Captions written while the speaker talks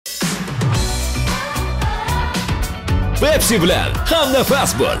Pepsi bilan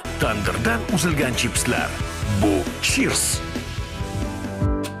hamnafas bo'l. Tandirdan uzilgan chipslar. Bu cheers.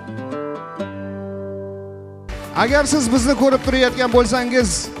 Agar siz bizni ko'rib turayotgan bo'lsangiz,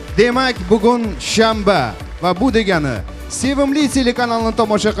 demak bugun shanba va bu degani Sevimli telekanalini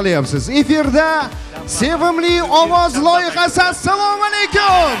tomosha qilyapsiz. Efirda Sevimli ovoz loyihasi. Assalomu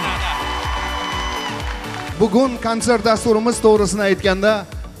alaykum. Bugun konsert dasturimiz to'g'risini aytganda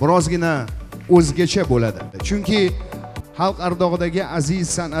birozgina o'zgacha bo'ladi. Chunki xalq ardog'idagi aziz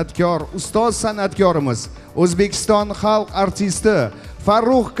san'atkor, ustoz san'atkorimiz, O'zbekiston xalq artisti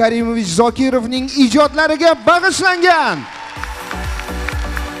Farruh Karimovich Zokirovning ijodlariga bag'ishlangan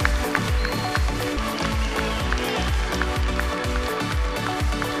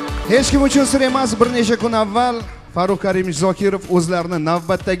hech kim uchun sir emas, bir necha kun avval Farruh Karimovich Zokirov o'zlarini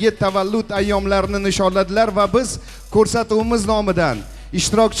navbatdagi tavallud ayyomlarini nishonladilar va biz ko'rsatuvimiz nomidan,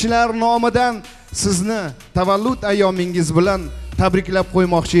 ishtirokchilar nomidan sizni tavallud ayyomingiz bilan tabriklab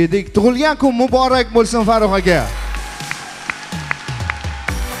qo'ymoqchi edik. Tug'ilgan kun muborak bo'lsin Farruh aka.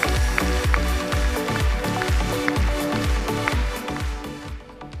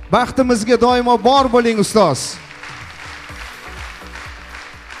 Baxtimizga doimo bor bo'ling ustoz.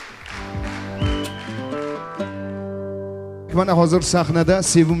 Mana hozir sahnada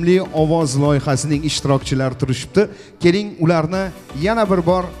Sevimli ovoz loyihasining ishtirokchilari turishibdi. Keling, ularni yana bir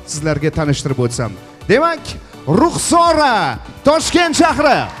bor sizlarga tanishtirib o'tsam. Demak, Ruxsora, Toshkent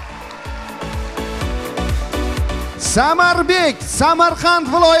shahri. Samarbek, Samarqand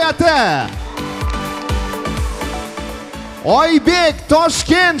viloyati. Oybek,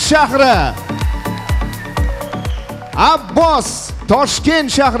 Toshkent shahri. Abbos, Toshkent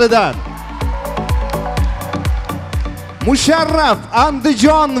shahridan. Musharraf,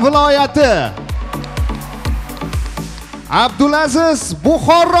 Andijon viloyati. Abdulaziz,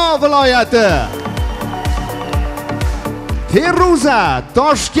 Buxoro viloyati. Feruza,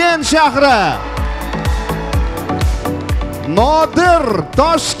 Toshkent shahri. Nodir,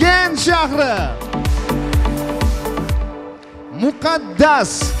 Toshkent shahri.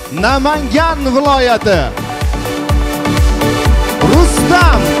 Muqaddas, Namangan viloyati.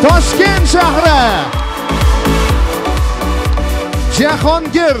 Rustam, Toshkent shahri.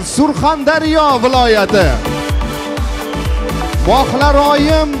 Jahongir, Surxondaryo viloyati.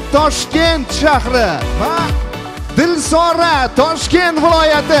 Mohlaroyim, Toshkent shahri va Dilsora, Toshkent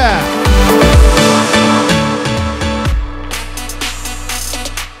viloyati.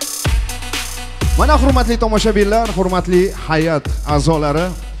 Mana hurmatli tomoshabinlar, hurmatli hay'at a'zolari,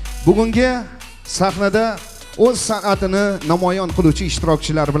 bugungi sahnada o'z san'atini namoyon qiluvchi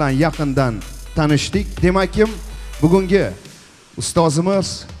ishtirokchilar bilan yaqindan tanishdik. Demakki, bugungi ustozimiz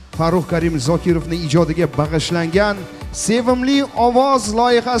Farruh Karimovich Zokirovning ijodiga bag'ishlangan Sevimli ovoz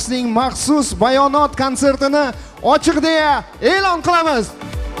loyihasining maxsus bayonot konsertini ochiq deya e'lon qilamiz.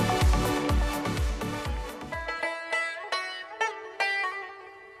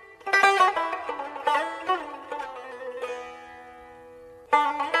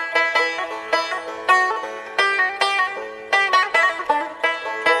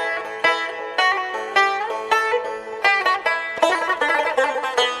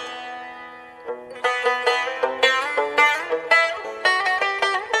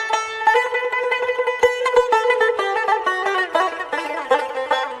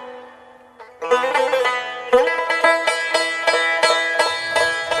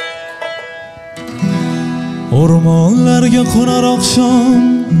 O'rmonlarga qo'nar oqshom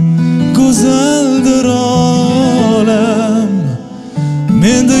go'zaldir olam,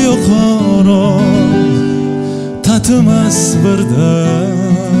 menda yo'q orom, tatimas birdan.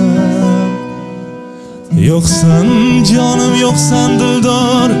 Yo'qsan jonim, yo'qsan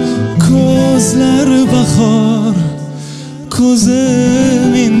dildor, ko'zlari bahor,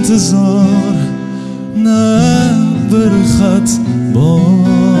 ko'zim intizor, na bir xat bor.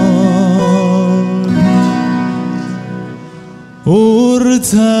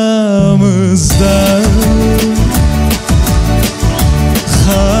 O'rtamizda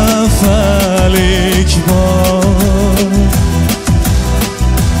xafalik bor,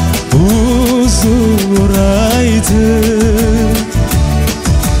 uzr aytib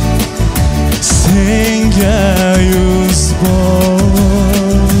senga yuz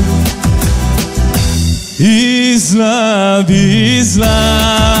bor. Izlab,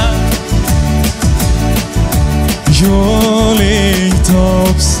 izlab yo'ling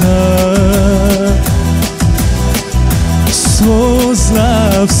topsa,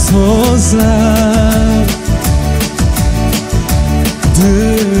 so'zlab, so'zlab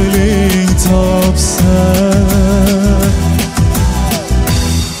diling topsa,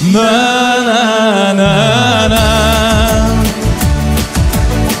 na na na na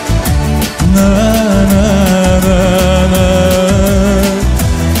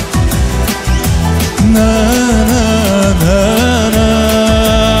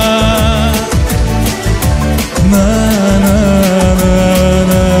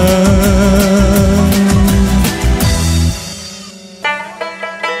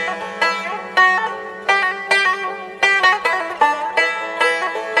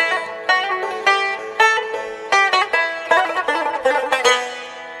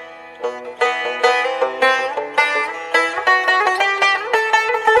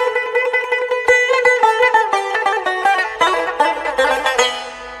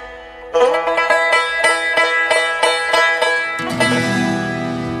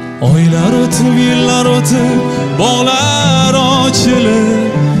oylar o'tib, yillar o'tib, bog'lar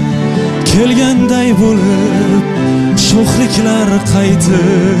ochilib, kelganday bo'lib, sho'xliklar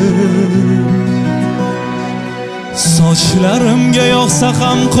qaytib. Sochlarimga yog'sa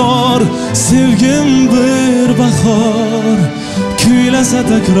ham qor, sevgim bir bahor, kuylasa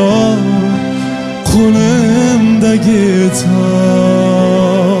takror qo'limdagi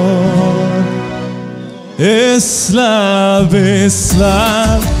tor. Eslab,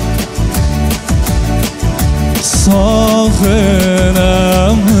 eslab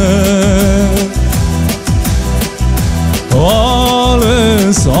sog'inaman,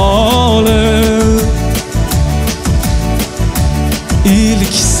 olis, olis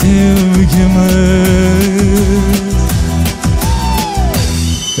ilk sevgimiz.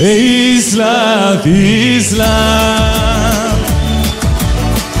 İzlab, izlab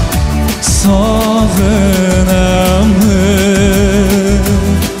sog'inaman,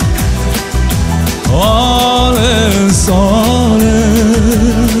 olis, olis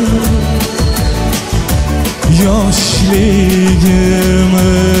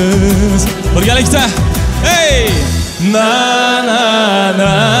yoshligimiz. Birgalikda hey! Na na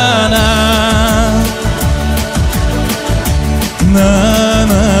na na na na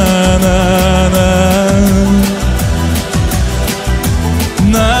na na na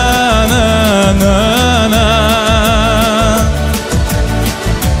na na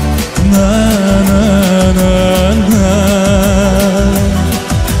na na na na.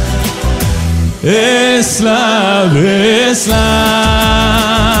 Eslab, eslab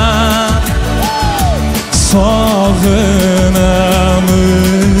sog'inaman,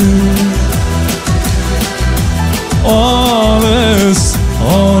 olis,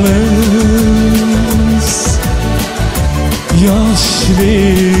 olis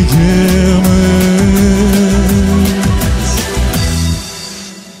yoshligimiz.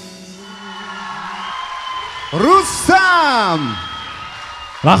 Rustam!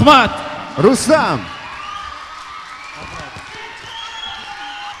 Rahmat. Rustam!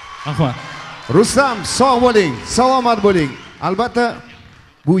 Rahmat. Rustam, sog' bo'ling, salomat bo'ling. Albatta,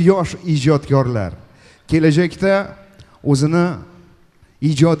 bu yosh ijodkorlar kelajakda o'zini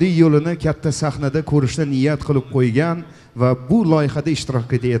ijodiy yo'lini katta sahnada ko'rishni niyat qilib qo'ygan va bu loyihada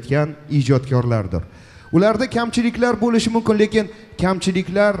ishtirok etayotgan ijodkorlardir. Ularda kamchiliklar bo'lishi mumkin, lekin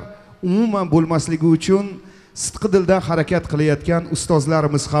kamchiliklar umuman bo'lmasligi uchun sidqi dildan harakat qilayotgan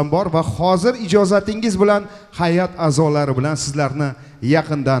ustozlarimiz ham bor va hozir ijozatingiz bilan hay'at a'zolari bilan sizlarni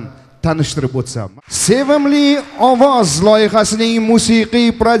yaqindan tanishtirib o'tsam. Sevimli ovoz loyihasining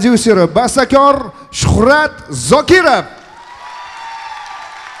musiqiy prodyuseri, bastakor Shuhrat Zokirov.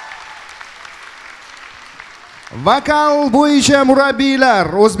 Vokal bo'yicha murabbiylar,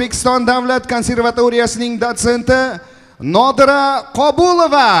 O'zbekiston Davlat konservatoriyasining dotsenti Nodira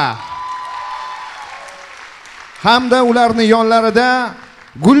Qobulova hamda ularning yonlarida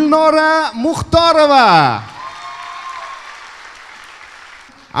Gulnora Muxtorova.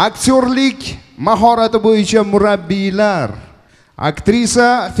 Aktyorlik mahorati bo'yicha murabbiylar,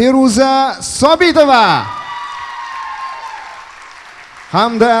 aktrisa Feruza Sobitova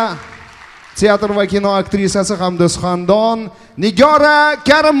hamda teatr va kino aktrisasi hamda suxandon Nigora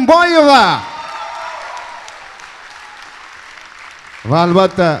Karimboyeva. Va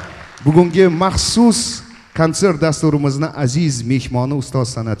albatta bugungi maxsus konsert dasturimizni aziz mehmoni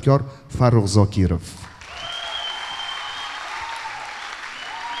ustoz san'atkor Farruh Zokirov.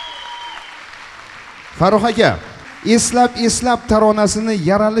 Farruh aka, eslab taronasini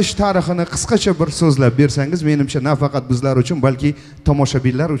yaralish tarixini qisqacha bir so'zlab bersangiz, menimcha nafaqat bizlar uchun, balki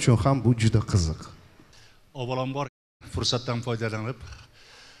tomoshabinlar uchun ham bu juda qiziq. Avvalambor fursatdan foydalanib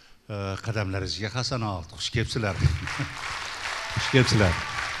qadamlaringizga hasanat, xush kelibsizlar. Xush kelibsizlar.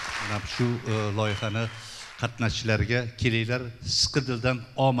 Mana shu loyihani qatnashchilariga kelinglar, sidqi dildan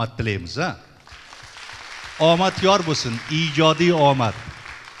omad tilaymiz, ha? Omad yor bo'lsin, ijodiy omad.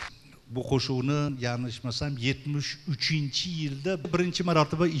 Bu qo'shiqni yanglishmasam 73-yilda birinchi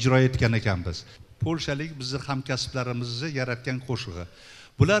marotaba ijro etgan ekanmiz. Polshalik bizning hamkasblarimizni yaratgan qo'shig'i.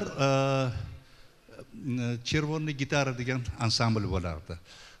 Bular Chervonni gitara degan ansambl bo'lardi.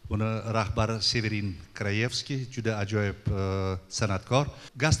 Buni rahbari Severin Krayevskiy juda ajoyib san'atkor.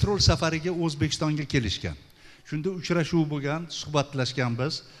 Gastrol safariga O'zbekistonga kelishgan. Shunda uchrashuv bo'lgan,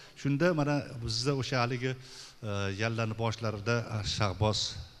 suhbatlashganmiz. Shunda mana bizda o'sha haligi yallani boshlarida Shahboz,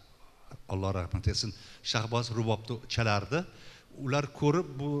 Alloh rahmat etsin, Shahboz rubobni chalardi. Ular ko'rib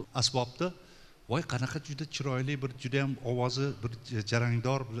bu asbobni, voy qanaqa juda chiroyli, bir juda ham ovozi bir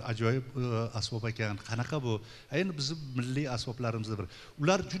jarangdor, bir ajoyib asbob ekan. Qanaqa bu? Ayni bizning milliy asboblarimizdan bir.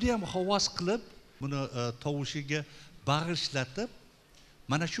 Ular juda ham havas qilib, buni tovushiga bag'ishlatib,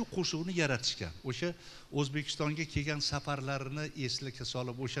 mana shu qo'shiqni yaratishgan. O'sha O'zbekistonga kelgan safarlarini eslikka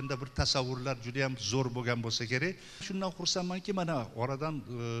solib, o'shanda bir tasavvurlar juda ham zo'r bo'lgan bo'lsa kerak. Shundan xursandmanki, mana oradan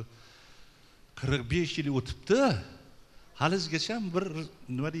 45 yil o'tibdi. Halizgacha bir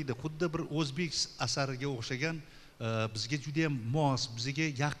nima deydi, xuddi bir o'zbek asariga o'xshagan, bizga juda ham mos, bizga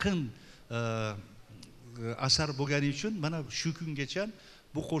yaqin asar bo'lgani uchun mana shu kungacha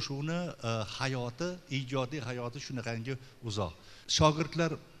bu qo'shiqni hayoti, ijodiy hayoti shunaqangi uzoq.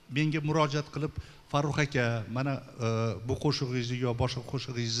 Shogirdlar menga murojaat qilib, Farruh aka, mana bu qo'shig'ingizni yo boshqa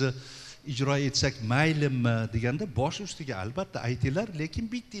qo'shig'ingizni ijro etsak maylimi deganda, bosh ustiga albatta aytinglar, lekin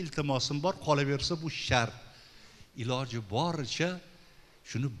bitta iltimosim bor, qolaversa bu shart. Iloji boricha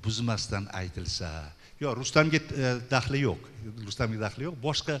shuni buzmasdan aytilsa. Yo, Rustamga daxli yo'q. Rustamga daxli yo'q.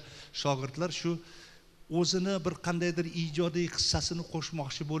 Boshqa shogirdlar shu o'zini bir qandaydir ijodiy qissasini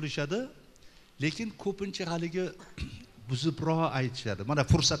qo'shmoqchi bo'lishadi, lekin ko'pincha haligi buzibroq aytishadi. Mana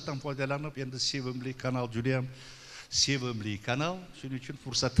fursatdan foydalanib, endi Sevimli kanal juda ham sevimli kanal, shuning uchun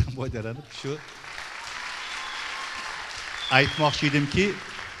fursatdan foydalanib shu aytmoqchi edimki,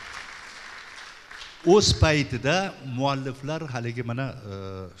 o'z paytida mualliflar haligi mana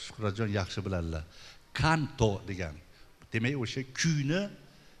Shuhratjon yaxshi biladilar. Kanto degan. Demak, o'sha kuyni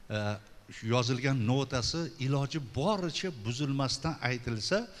yozilgan notasi iloji boricha buzilmasdan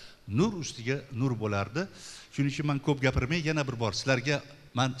aytilsa, nur ustiga nur bo'lardi. Shuning uchun men ko'p gapirmay, yana bir bor sizlarga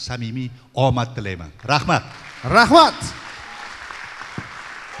men samimiy omad tilayman. Rahmat. Rahmat.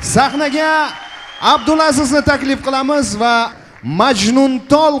 Sahnaga Abdulazizni taklif qilamiz va Majnun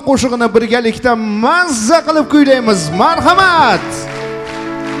Tol qo'shig'ini birgalikda mazza qilib kuylaymiz. Marhamat.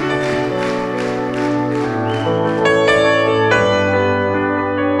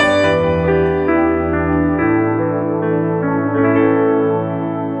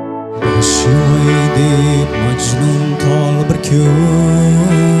 Majnun Tol bir kun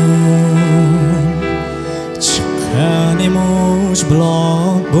chiqqan emish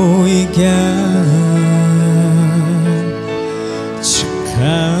buloq bo'yiga,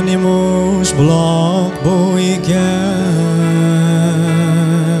 chiqqan emish buloq bo'yiga,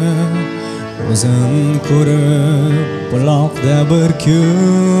 o'zim ko'rib buloqda bir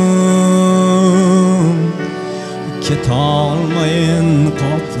kun ketolmayin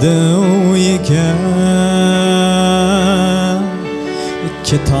qopdi uyiga,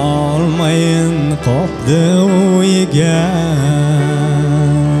 ketolmayin qopdi uyiga.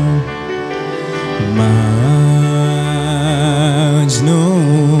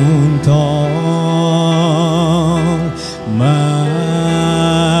 Majnun Tol,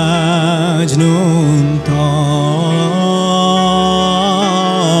 Majnun Tol,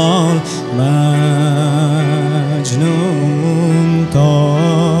 Majnun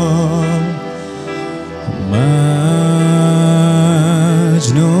Tol, Majnun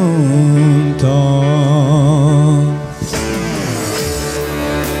Tol.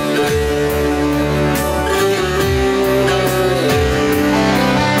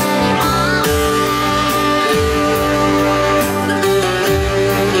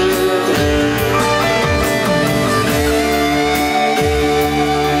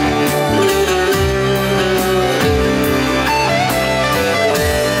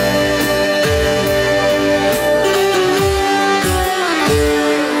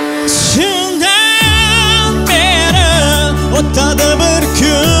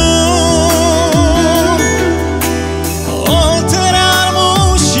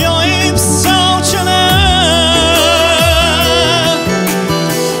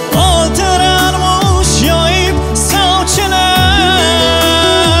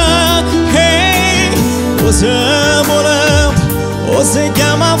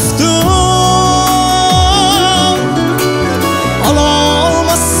 O'ziga maftun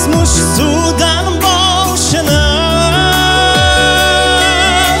ololmasmish suvdan boshini,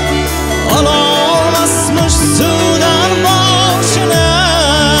 ololmasmish suvdan boshini.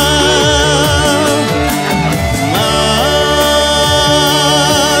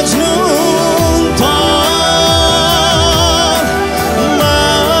 Majnun Tol,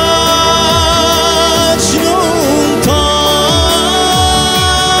 Majnun Tol.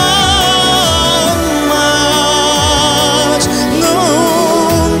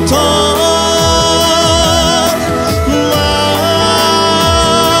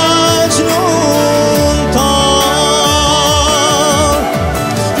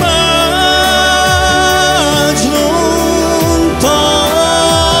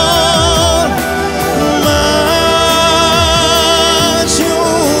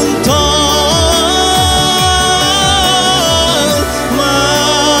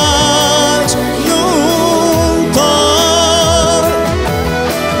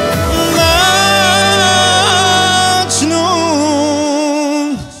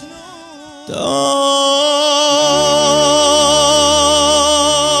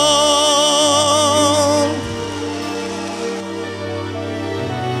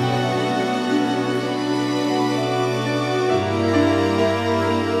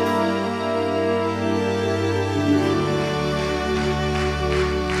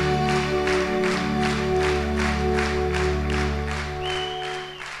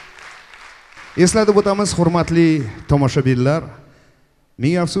 Eslatib o'tamiz, hurmatli tomoshabinlar.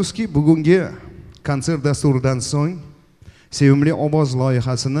 Ming afsuski, bugungi konsert dasturidan so'ng Sevimli ovoz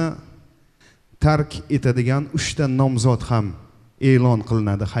loyihasini tark etadigan 3 ta nomzod ham e'lon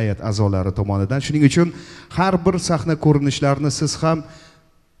qilinadi hay'at a'zolari tomonidan. Shuning uchun har bir sahna ko'rinishlarini siz ham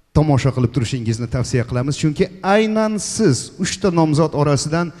tomosha qilib turishingizni tavsiya qilamiz, chunki aynan siz 3 ta nomzod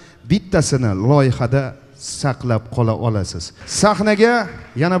orasidan bittasini loyihada saqlab qola olasiz. Sahnaga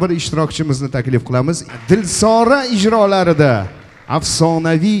yana bir ishtirokchimizni taklif qilamiz. Dilsora ijrolarida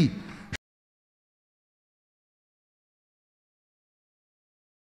afsonaviy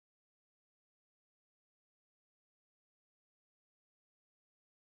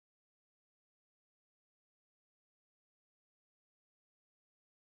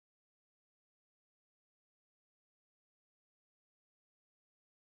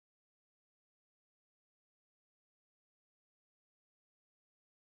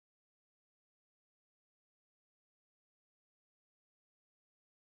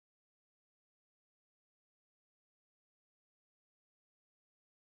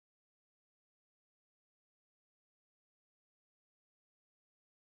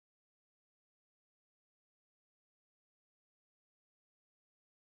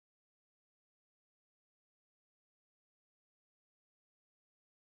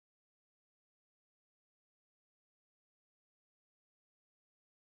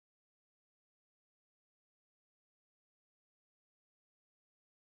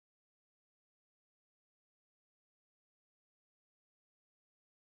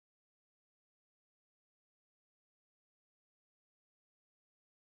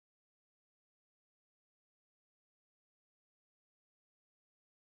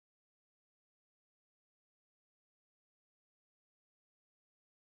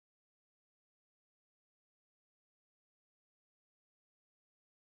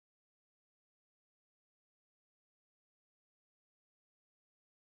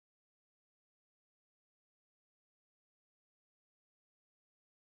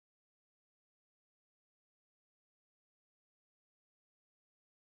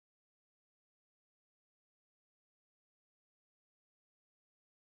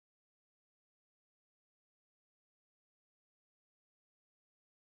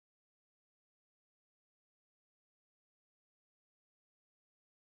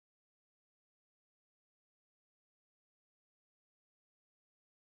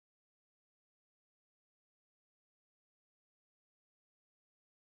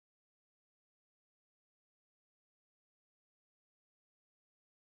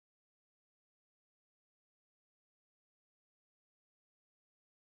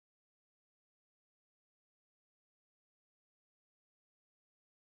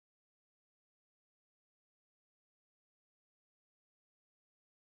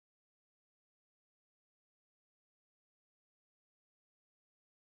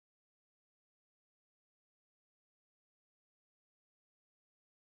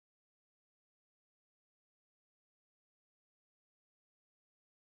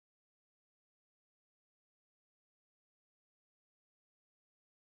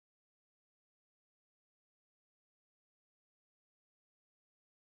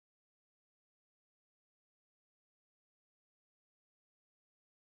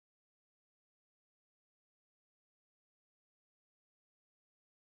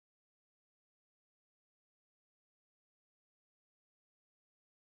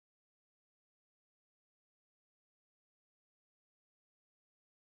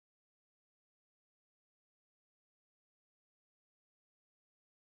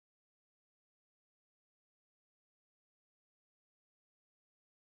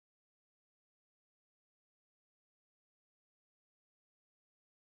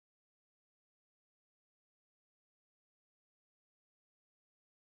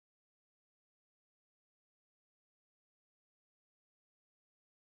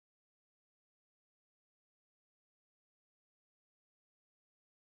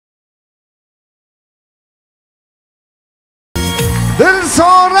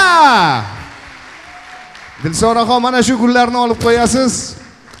Dilsoraxon, mana shu gullarni olib qo'yasiz.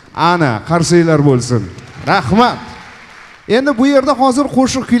 Ana, qarsinglar bo'lsin. Rahmat. Endi bu yerda hozir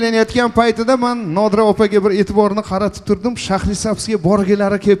qo'shiq kuylanayotgan paytida men Nodira opaga bir e'tiborni qaratib turdim. Shahrisabzga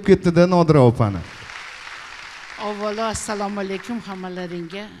borgilari kelib ketdi-da Nodira opani. Avvalo assalomu alaykum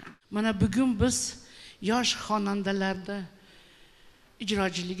hammalaringga. Mana bugun biz yosh xonandalarda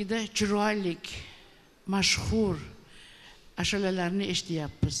ijrochiligida chiroyli, mashhur ashulalarni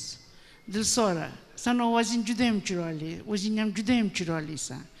eshityapmiz. Dilsora, sen ovozing juda ham chiroyli, o'zing ham juda ham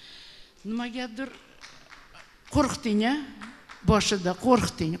chiroylisan. Nimagadir qo'rqding-a? boshida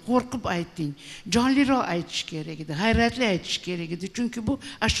qo'rqding, qo'rqib aytding. Jonliroq aytish kerak edi, hayratli aytish kerak edi. Chunki bu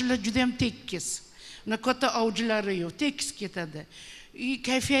ashula juda ham tekis. Uni katta avjilari yo'q, tekis ketadi.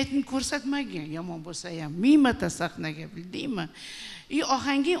 Kayfiyatini ko'rsatmagan, yomon bo'lsa ham. Mingta sahnaga, bildingmi?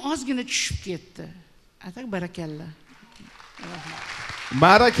 Ohanging ozgina tushib ketdi. Atak barakalla.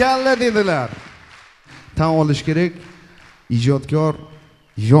 Barakalla dedilar. Tan olish kerak, ijodkor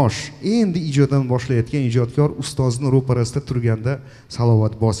yosh, endi ijoddan boshlayotgan ijodkor ustozni ro'parasida turganda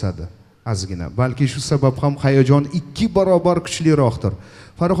salovat bosadi ozgina. Balki shu sabab ham hayajon 2 barobar kuchliroqdir.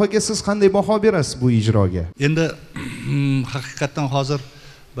 Farruh aka, siz qanday baho berasiz bu ijroga? Endi haqiqatan hozir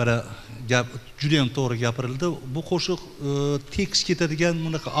bara gap juda ham to'g'ri gapirildi. Bu qo'shiq tekst ketadigan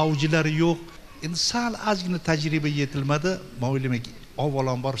bunaqa avjilari yo'q. Endi sal ozgina tajriba yetilmadi. Men o'ylayman,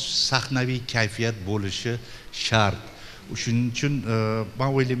 avvalambor sahnaviy kayfiyat bo'lishi shart. Shuning uchun men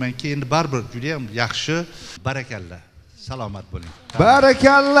o'ylaymanki, endi baribir juda ham yaxshi. Barakalla. Salomat bo'ling.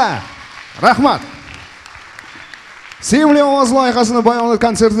 Barakalla. Rahmat. Sevimli ovoz loyihasini bayonot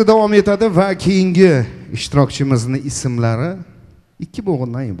konserti davom etadi va keyingi ishtirokchimizning ismlari 2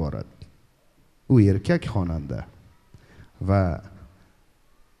 bo'g'indan iborat. U erkak xonanda va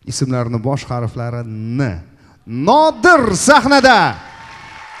ismlarining bosh harflari N. Nodir sahnada.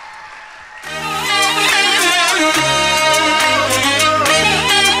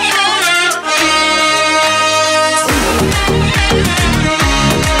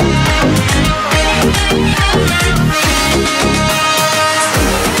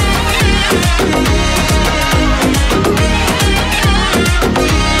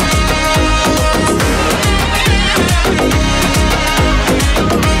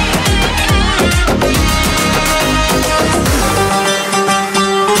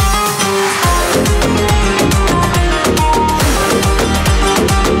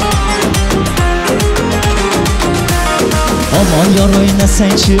 Aman yor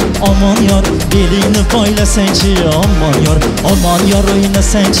oynasanchi, aman yor, belingni poylasanchi, aman yor. Aman yor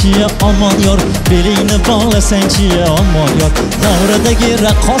oynasanchi, aman yor, belingni bog'lasanchi, aman yor. Davradagi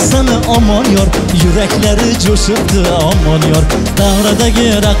raqqosani aman yor, yuraklari jo'shibdi, aman yor. Davradagi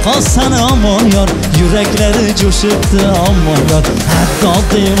raqqosani aman yor, yuraklari jo'shibdi, aman yor.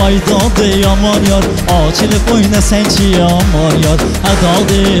 Haddodi vaydodi aman yor, ochilib o'ynasanchi, aman yor.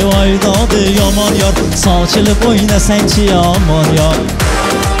 Haddodi vaydodi aman yor, sochilib o'ynasanchi, aman yor.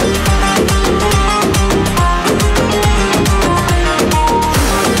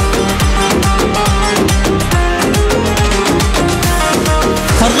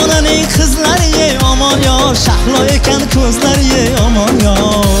 Farg'onaning qizlari aman yor, shahlo ekan ko'zlari aman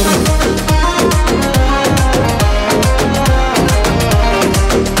yor.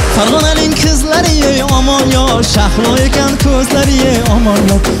 Farg'onaning qizlari aman yor, shahlo ekan ko'zlari aman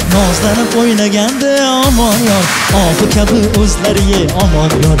yor. Nozlanib o'ynaganda aman yor, ohu kabi o'zlari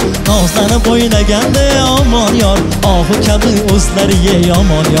aman yor. Nozlanib o'ynaganda aman yor, ohu kabi o'zlari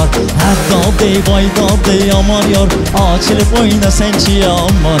aman yor. Haddodi voydodi aman yor, ochilib o'ynasanchi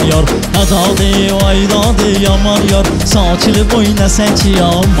aman yor. Haddodi voydodi aman yor, sochilib o'ynasanchi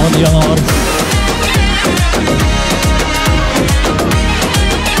aman yor.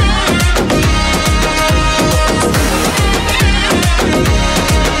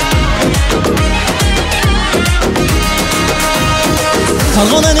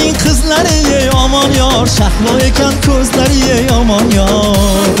 Farg'onaning qizlari aman yor, shahlo ekan ko'zlari aman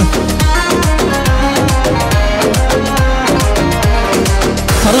yor.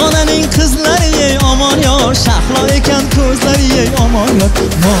 Farg'onaning qizlari aman yor, shahlo ekan ko'zlari aman yor.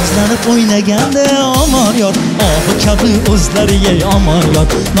 Nozlanib o'ynaganda aman yor, ohu kabi o'zlari aman yor.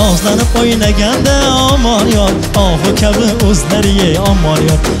 Nozlanib o'ynaganda aman yor, ohu kabi o'zlari aman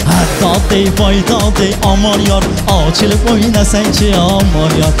yor. Haddodi voydodi aman yor, ochilib o'ynasanchi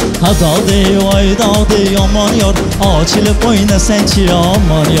aman yor. Haddodi voydodi aman yor, ochilib o'ynasanchi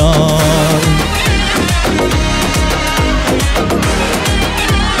aman yor.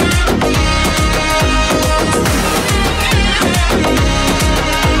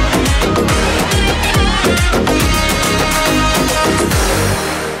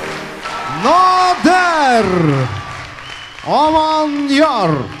 Aman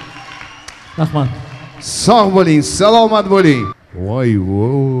yor. Rahmat. Sog' bo'ling, salomat bo'ling. Voy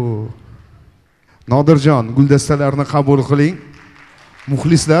vo. Nodirjon, guldastalarni qabul qiling.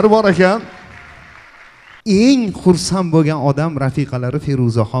 Muxlislar bor ekan. Eng xursand bo'lgan odam rafiqalari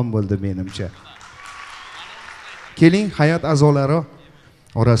Feruzaxon bo'ldi menimcha. Keling, hay'at a'zolari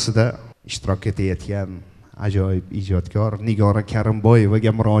orasida ishtirok etayotgan ajoyib ijodkor Nigora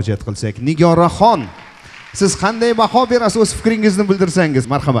Karimboyevaga murojaat qilsak. Nigoraxon, siz qanday baho berasiz, o'z fikringizni bildirsangiz,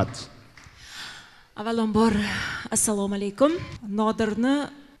 marhamat. Avvalambor assalomu alaykum. Nodirni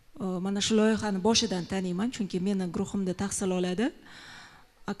mana shu loyihani boshidan taniyman, chunki meni guruhimda tahsil oladi.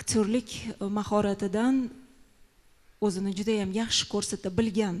 Aktyorlik mahoratidan o'zini juda ham yaxshi ko'rsata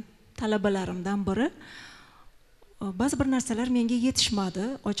bilgan talabalarimdan biri. Ba'zi bir narsalar menga yetishmadi,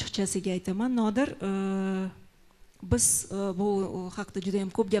 ochiqchasiga aytaman. Nodir, biz bu haqda juda ham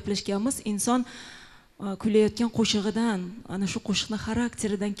ko'p gaplashganmiz. Inson kuylayotgan qo'shig'idan, ana shu qo'shiqni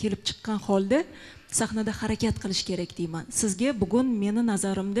xarakteridan kelib chiqqan holda sahnada harakat qilish kerak deyman. Sizga bugun meni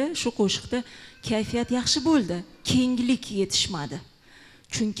nazarimda shu qo'shiqda kayfiyat yaxshi bo'ldi, kenglik yetishmadi.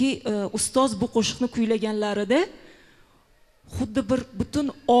 Chunki ustoz bu qo'shiqni kuylaganlarida xuddi bir butun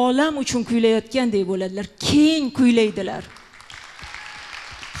olam uchun kuylayotgandek bo'ladilar, keng kuylaydilar.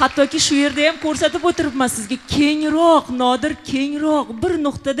 Hattoki shu yerda ham ko'rsatib o'tiribman sizga, kengroq, Nodir kengroq bir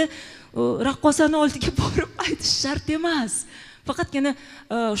nuqtada raqqosani oldiga borib aytish shart emas. Faqatgina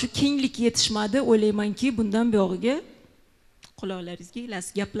shu kenglik yetishmadi. O'ylaymanki, bundan buyog'iga quloqlaringizga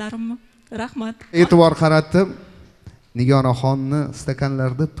ilasiz gaplarimmi? Rahmat. E'tibor qaratdim. Nigoraxonni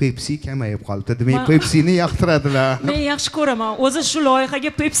stakanlarda Pepsi kamayib qoldi. Demak, Pepsini yoqtiradilar. Men yaxshi ko'raman. O'zi shu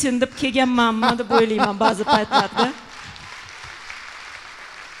loyihaga Pepsi deb kelganmanmi deb o'ylayman ba'zi paytlarda.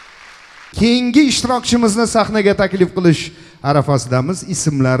 Keyingi ishtirokchimizni sahnaga taklif qilish arafasidamiz.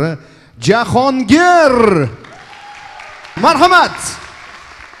 Ismlari Jahongir. Marhamat.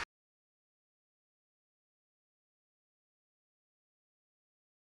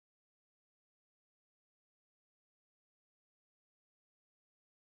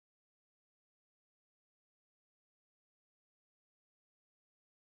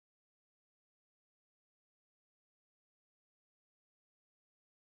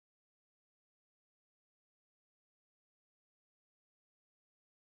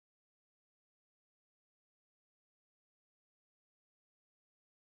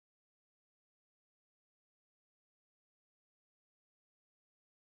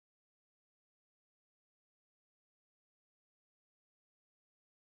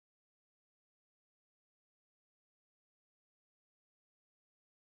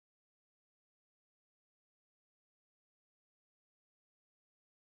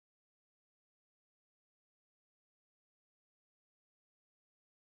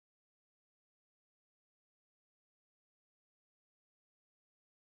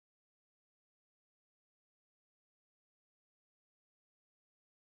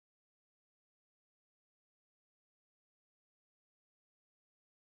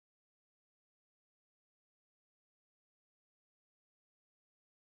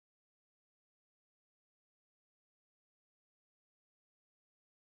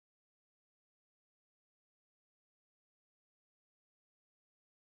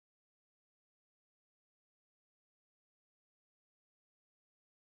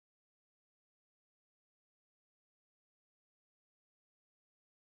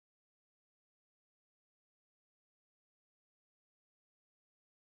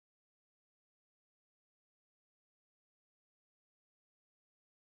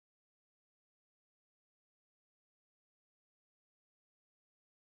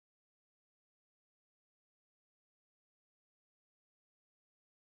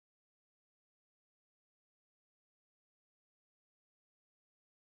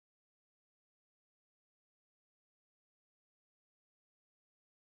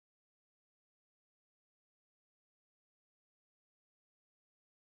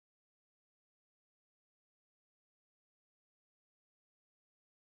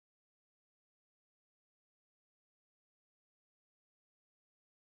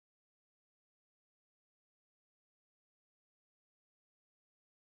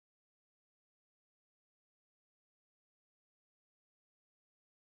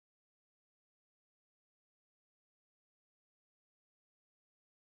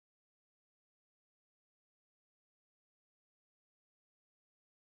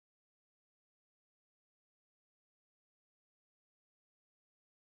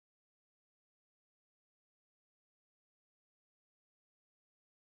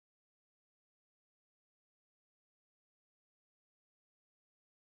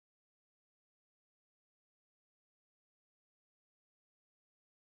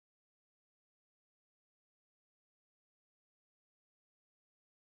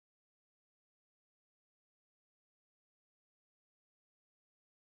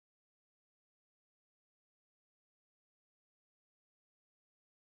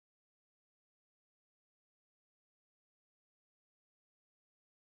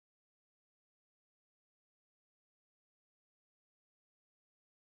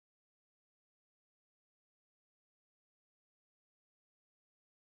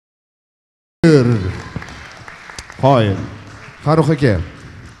 Qoyil. Farruh aka,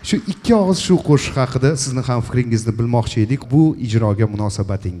 shu ikki og'iz shu qo'shiq haqida sizni ham fikringizni bilmoqchi edik. Bu ijroga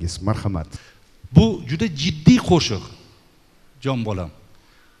munosabatingiz, marhamat. Bu juda jiddiy qo'shiq, jon bolam.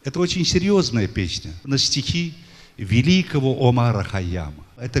 Это очень серьезная песня на стихи великого Омара Хайяма.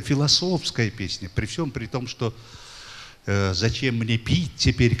 Это философская песня, при всем при том, что зачем мне пить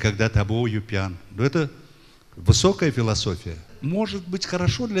теперь, когда тобою пьян. Но это высокая философия. Может быть,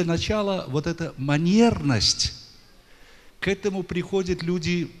 хорошо для начала вот эта манерность. К этому приходят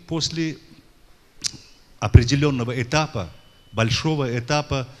люди после определенного этапа, большого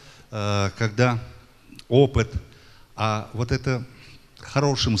этапа, когда опыт, а вот это в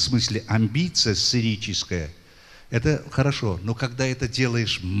хорошем смысле амбиция сценическая, это хорошо. Но когда это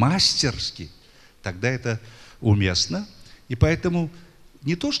делаешь мастерски, тогда это уместно. И поэтому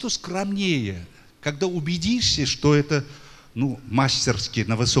не то, что скромнее, когда убедишься, что это мастерски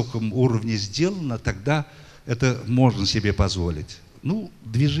на высоком уровне сделано, тогда это можно себе позволить.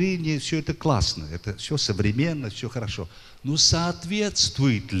 Движение, все это классно, это все современно, все хорошо. Но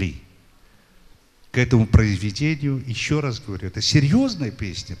соответствует ли к этому произведению, еще раз говорю, это серьезная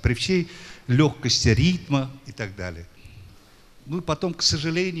песня, при всей легкости ритма и так далее. Потом, к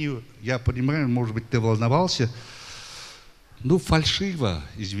сожалению, я понимаю, может быть, ты волновался, фальшиво,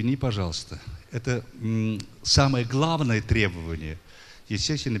 извини, пожалуйста. Это самое главное требование.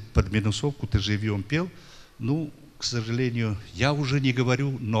 Естественно, под минусовку ты живьем пел. К сожалению, я уже не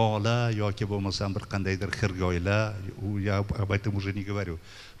говорю «нола», «йоки болмасам бір қандайдыр хиргойла», я об этом уже не говорю.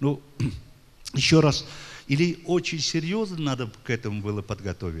 Еще раз, или очень серьезно надо к этому было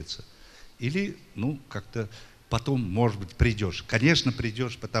подготовиться, или, как-то потом, может быть, придешь. Конечно,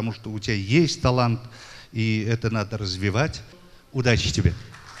 придешь, потому что у тебя есть талант, и это надо развивать. Удачи тебе.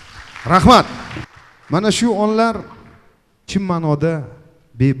 Rahmat. Mana shu onlar chin ma'noda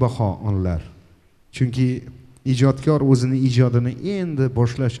bebaho onlar. Chunki ijodkor o'zini ijodini endi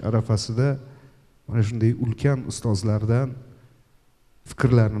boshlash arafasida mana shunday ulkan ustozlardan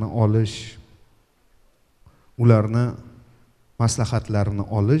fikrlarini olish, ularni maslahatlarini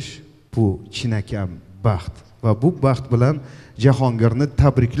olish bu chinakam baxt va bu baxt bilan Jahongirni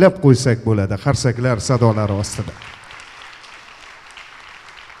tabriklab qo'ysak bo'ladi qarsaklar sadolari ostida.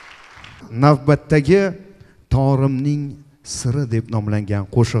 Navbatdagi Torimning siri deb nomlangan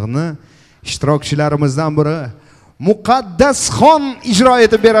qo'shiqni ishtirokchilarimizdan biri Muqaddasxon ijro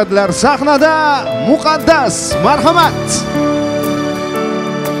etib beradilar. Sahnada Muqaddas, marhamat.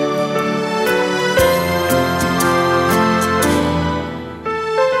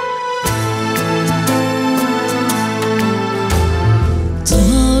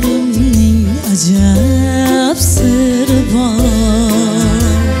 Torimning ajab siri bor,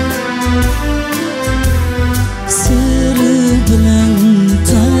 siri bilan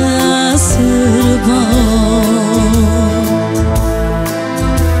ta'sir bor.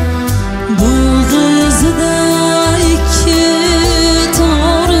 Bo'g'izida ikki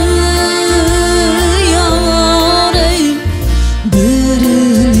tori yoray,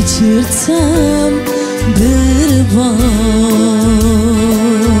 birini chertsam bir bor,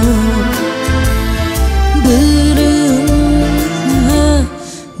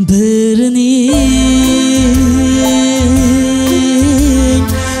 birining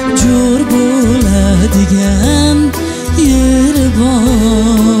jo'r bo'ladigan yeri bor.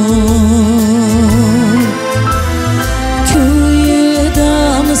 Ko'yida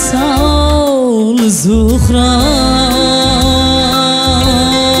misol Zuhro,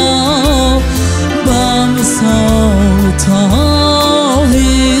 bamisol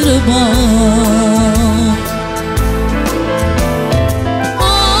Tohir bor.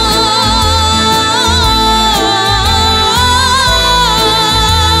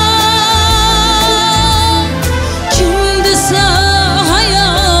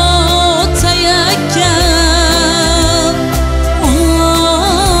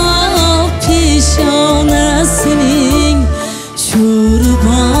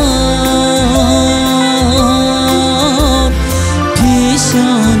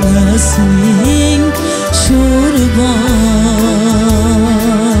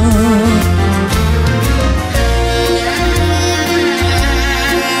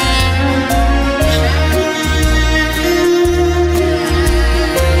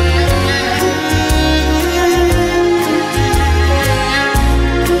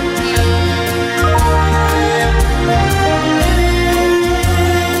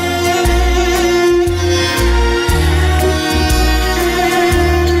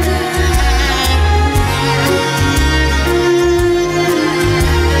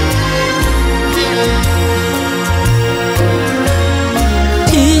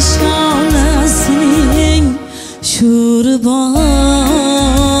 bor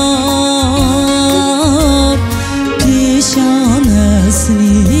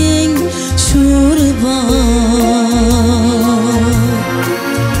peshonasining sho'ri bor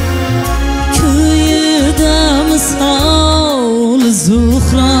ko'yida misol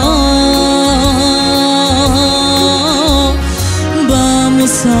zuhro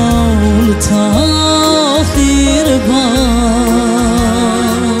bamisol tohir bor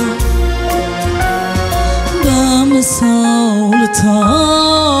bamisol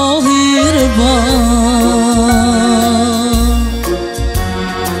tohir bor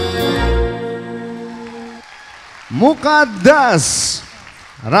Muqaddas.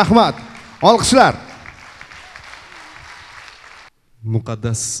 Rahmat. Olqishlar.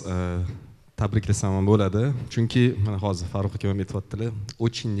 Muqaddas tabriklasam ham bo'ladi. Chunki mana hozir Farruh aka ham aytibdilar,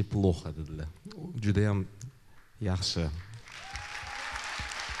 очень неплохо dedilar. Juda ham yaxshi.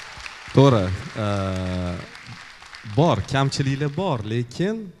 To'g'ri, bor, kamchiliklar bor,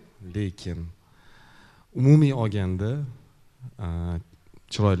 lekin umumiy olganda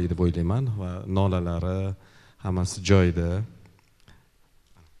chiroyli deb o'ylayman va nolalari hammasi joyida.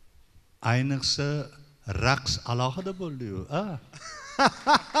 Ayniqsa raqs alohida bo'ldi-yu,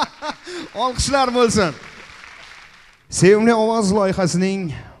 Olqishlar bo'lsin. Sevimli ovoz loyihasining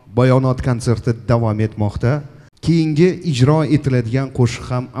bayonot konserti davom etmoqda. Keyingi ijro etiladigan qo'shiq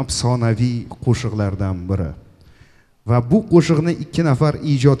ham afsonaviy qo'shiqlardan biri. Va bu qo'shiqni 2 nafar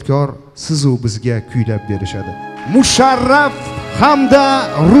ijodkor siz-u bizga kuylab berishadi. Musharraf hamda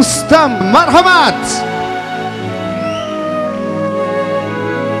Rustam, marhamat.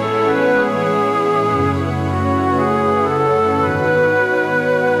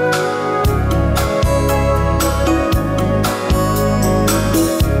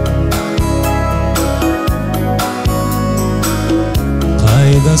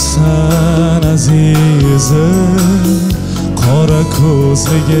 Qaydasan azizim qora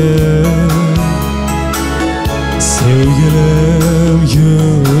ko'zligim sevgilim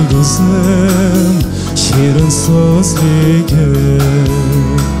yulduzim shirin so'zligim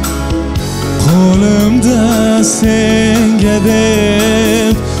qo'limda senga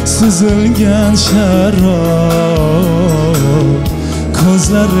deb suzilgan sharob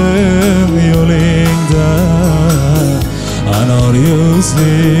ko'zlarim yo'lingda anor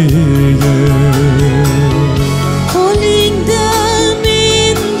yuzligim qo'lingda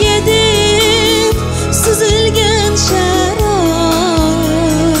menga deb suzilgan sharob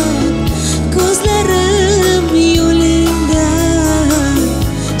ko'zlarim yo'lingda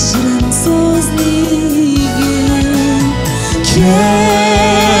shirin so'zligim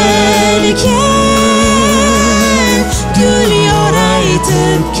kel kel gul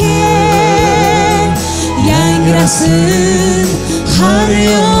yoraytib kel yangrasin har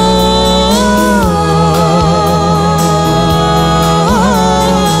yon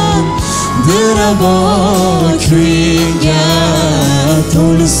dirabo kuyga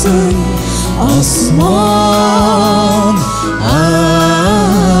to'lsin osmon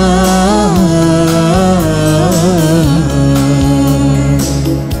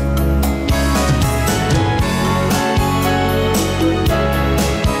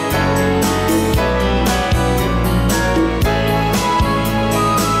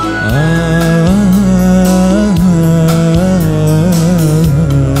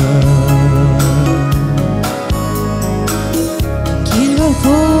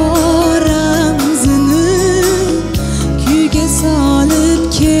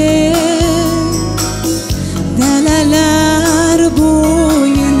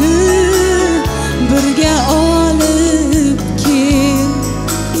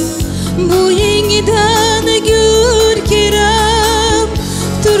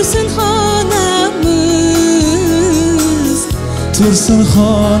tursin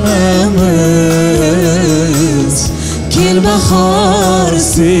xonamiz kel bahor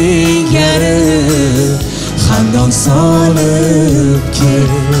singari xandon solib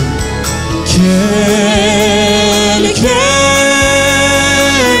kel kel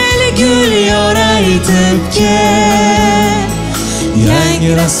kel gul yoraytib kel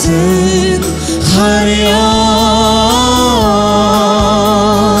yangrasin har yon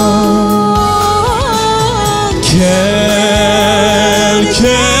kel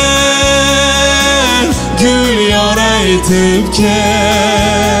gul yoraytib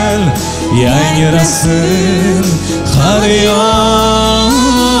kel yangrasin har yon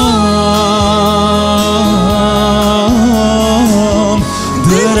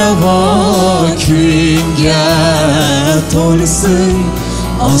dirabo kuyga to'lsin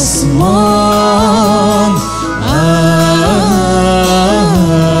osmon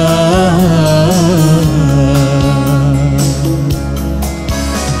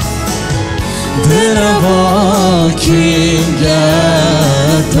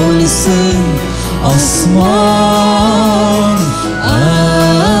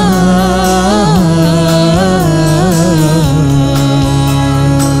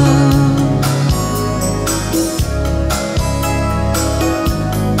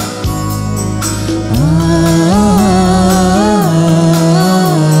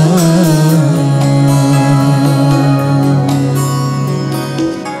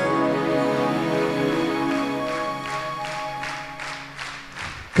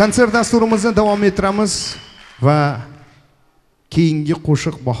konsert dasturimizni davom ettiramiz va keyingi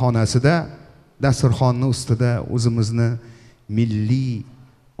qo'shiq bahonasida dasturxonni ustida o'zimizni milliy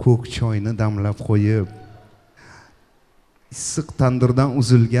ko'k choyni damlab qo'yib, issiq tandirdan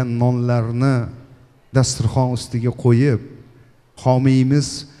uzilgan nonlarni dasturxon ustiga qo'yib, homiyimiz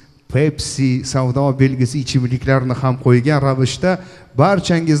Pepsi savdo belgisi ichimliklarni ham qo'ygan ravishda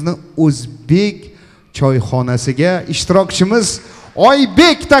barchangizni o'zbek choyxonasiga ishtirokchimiz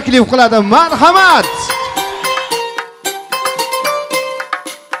Oybek taklif qiladi. Marhamat.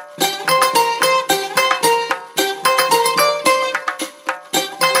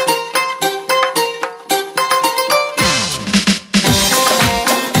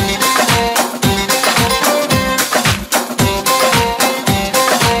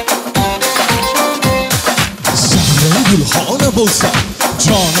 Gulxona bo'lsa,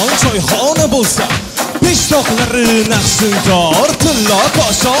 jonon choyxona bo'lsa, peshtoqlari naqshinkor, tillo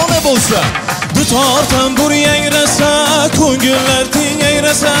koshona bo'lsa, dutor tambur yangrasa, ko'ngillar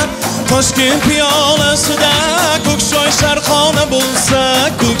tengayrasa, Toshkent piyolasida ko'k choy sharqona bo'lsa,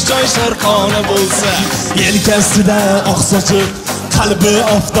 ko'k choy sharqona bo'lsa, yelkasida oq sochiq, qalbi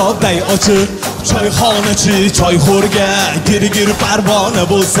oftobday ochiq, choyxonachi choyxo'rga girgir parvona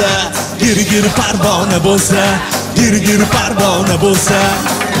bo'lsa, girgir parvona bo'lsa, girgir parvona bo'lsa.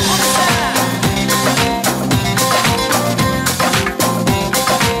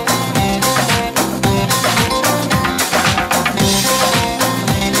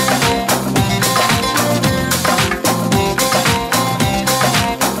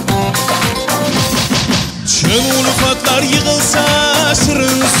 Chin ulfatlar yig'ilsa,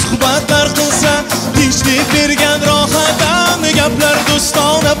 shirin suhbatlar qilsa, tinchlik bergan rohatdan gaplar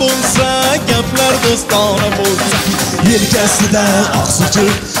do'stona bo'lsa, gaplar do'stona bo'lsa. Yelkasida oq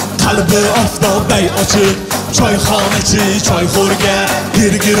sochiq, qalbi oftobday ochiq, choyxonachi choyxo'rga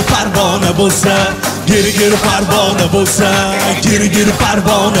girgir parvona bo'lsa, girgir parvona bo'lsa, girgir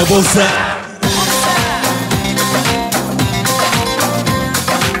parvona bo'lsa.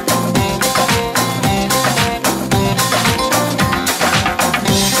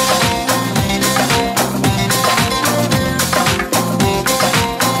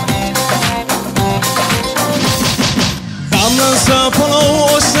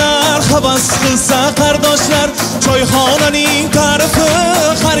 Havas qilsa qardoshlar, choyxonaning tarifi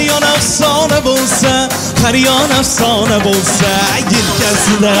har yon afsona bo'lsa, har yon afsona bo'lsa.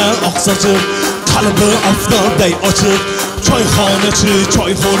 Yelkasida oq sochiq, qalbi oftobday ochiq, choyxonachi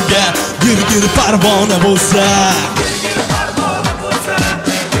choyxo'rga girgir parvona bo'lsa,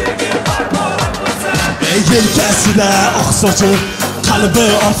 girgir parvona bo'lsa, girgir parvona bo'lsa. Yelkasida oq sochiq, qalbi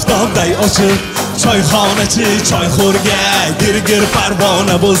oftobday ochiq, choyxonachi choyxo'rga girgir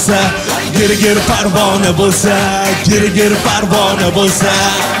parvona bo'lsa, girgir parvona bo'lsa, girgir parvona bo'lsa.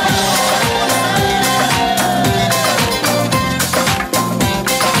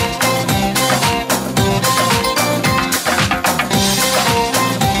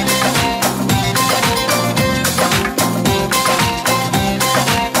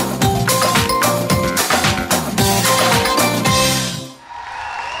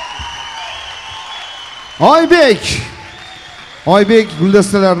 Oybek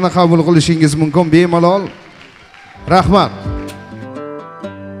guldastalarini qabul qilishingiz mumkin bemalol. Rahmat.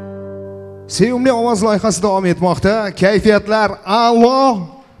 Sevimli ovoz loyihasi davom etmoqda. Kayfiyatlar a'lo.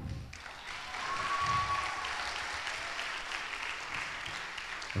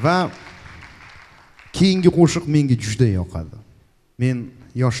 Va keyingi qo'shiq menga juda yoqadi. Men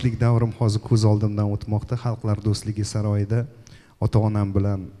yoshlik davrim hozir ko'z oldimdan o'tmoqda. Xalqlar do'stligi saroyida ota-onam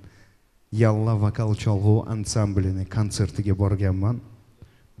bilan Yalla vokal cholg'u ansamblining konsertiga borganman.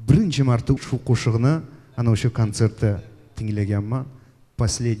 Birinchi marta shu qo'shiqni ana o'sha konsertda tinglaganman.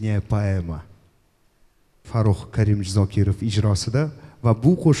 Последняя поэма. Farruh Karimov Zokirov ijrosida va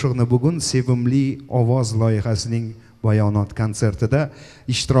bu qo'shiqni bugun Sevimli ovoz loyihasining bayonot konsertida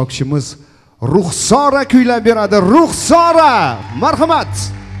ishtirokchimiz Ruxsora kuylab beradi. Ruxsora, marhamat.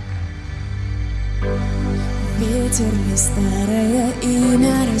 Ветер не старое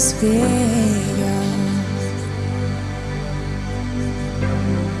имя распеял.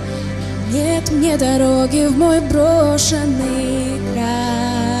 Нет мне дороги в мой брошенный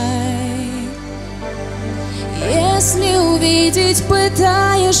край. Если увидеть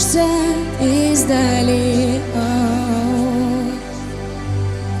пытаешься издали,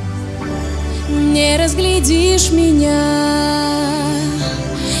 не разглядишь меня,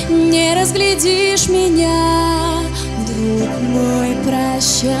 не разглядишь меня, друг мой,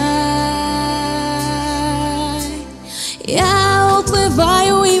 прощай. Я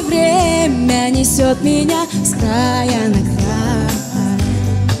уплываю, и время несет меня с края на край.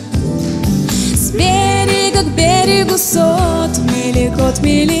 берегу сот мили, год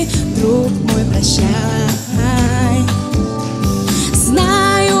мили, друг мой, прощай.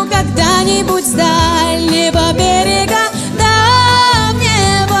 Знаю, когда-нибудь с дальнего берега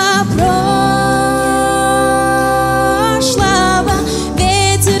давнего прошлого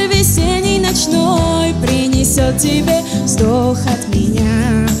ветер весенний ночной принесет тебе вздох от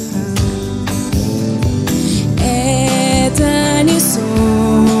меня. Это не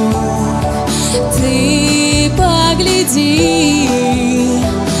сон, ты погляди,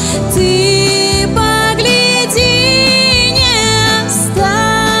 ты погляди, не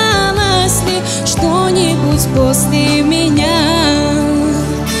осталось ли что-нибудь после меня.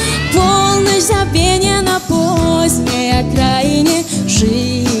 Полночь забвения на поздней окраине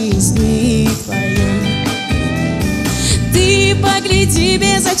жизни твоей. Ты погляди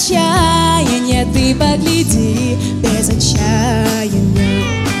без отчаяния, ты погляди без отчаяния.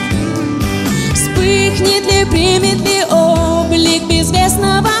 Вспыхнет ли, примет ли облик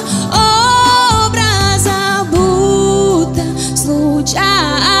безвестного образа, будто случайного?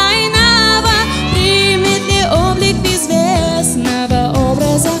 Примет ли облик безвестного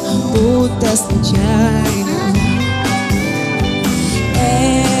образа, будто случайно?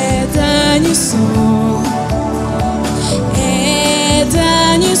 Это не сон,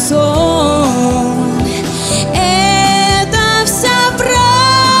 это не сон, это вся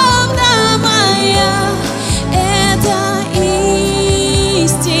правда моя, это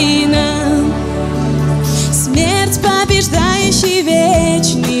истина. Смерть, побеждающий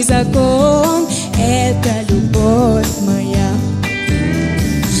вечный закон, это любовь моя.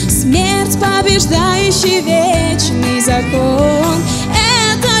 Смерть, побеждающий вечный закон,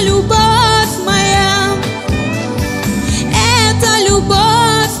 это любовь моя. Это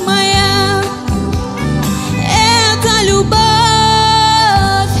любовь моя, это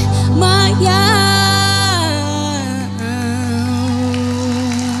любовь моя.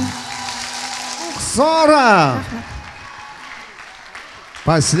 Сора!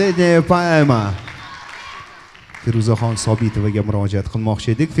 Последняя поэma. Feruzaxon Sobitovaga murojaat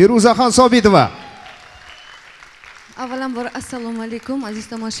qilmoqchi edik. Feruzaxon Sobitova. Avvalambor assalomu alaykum aziz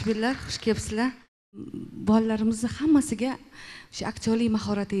tomoshabinlar, xush kelibsizlar. Bolalarimizni hammasiga o'sha aktyorlik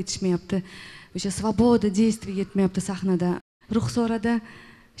mahorati yetishmayapti. O'sha svoboda действий yetmayapti sahnada. Ruxsorada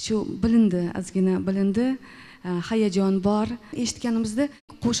shu bilindi, ozgina bilindi. Hayajon bor. Eshitganimizda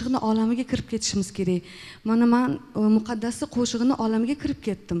qo'shiqni olamiga kirib ketishimiz kerak. Mana men muqaddasni qo'shig'ini olamiga kirib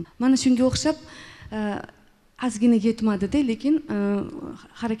ketdim. Mana shunga o'xshab ozgina yetmadi-da, lekin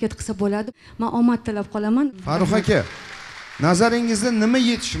harakat qilsa bo'ladi. Men omad tilab qolaman. Farruh aka, nazaringizda nima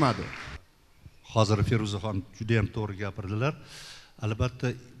yetishmadi? Hozir Feruzaxon juda ham to'g'ri gapirdilar. Albatta,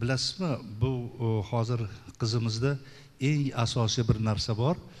 bilasizmi, bu hozir qizimizda eng asosiy bir narsa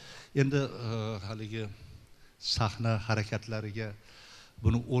bor. Endi haligi sahna harakatlariga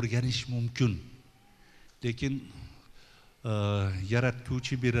buni o'rganish mumkin. Lekin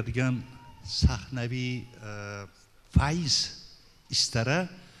yaratuvchi beradigan sahnaviy fayz istara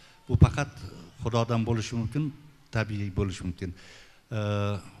bu faqat Xudodan bo'lishi mumkin, tabiiy bo'lishi mumkin.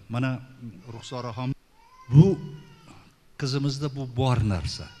 Mana Ruxsoraxon, bu qizimizda bu bor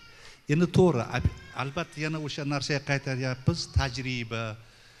narsa. Endi to'g'ri, albatta yana o'sha narsaga qaytaryapmiz, tajriba.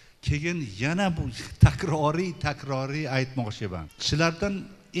 Keyin yana bu takroriy aytmoqchiman. Sizlardan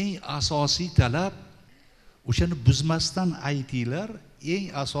eng asosiy talab o'shani buzmasdan aytinglar. Eng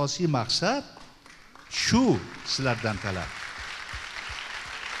asosiy maqsad shu sizlardan talab.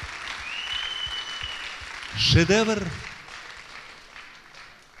 Шедевр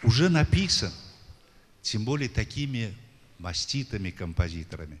уже написан, тем более такими маститыми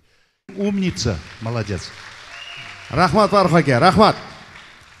композиторами. Умница, молодец. Rahmat Farruh aka, rahmat.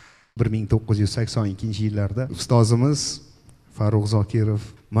 1982-yillarda ustozimiz Farruh Zokirov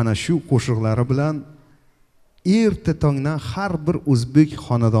mana shu qo'shiqlari bilan erta tongdan har bir o'zbek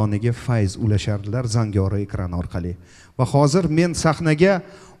xonadoniga fayz ulashardilar Zangori ekran orqali. Va hozir men sahnaga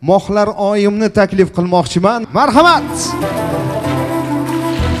Mohlar oyimni taklif qilmoqchiman. Marhamat.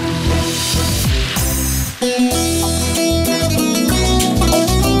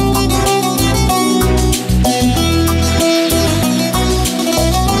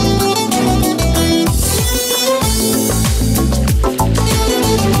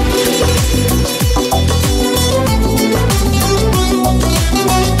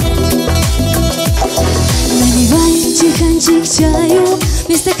 Тихончик чаю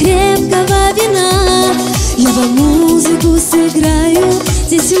вместо крепкого вина. Я вам музыку сыграю,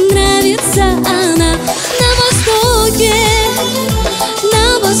 детям нравится она. На востоке,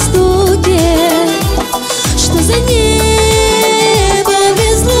 что за небо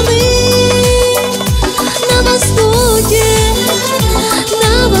без луны. На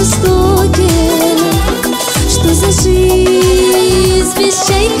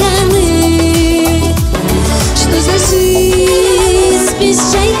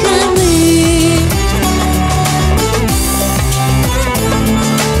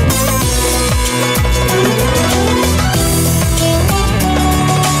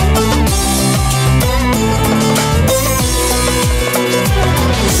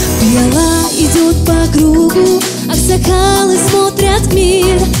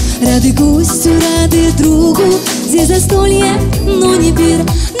Рады гостю, рады другу. Здесь застолье, но не пир.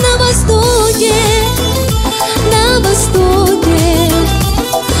 На востоке, на востоке.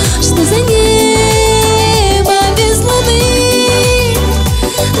 Что за небо без луны?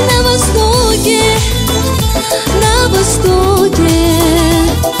 На востоке, на востоке.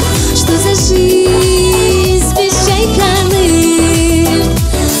 Что за жизнь без чайканы?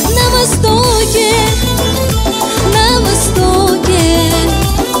 На востоке, на востоке.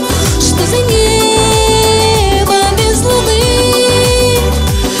 Что за небо без луны?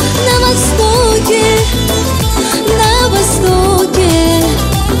 На востоке, на востоке.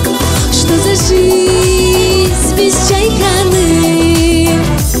 Что за жизнь без чайканы?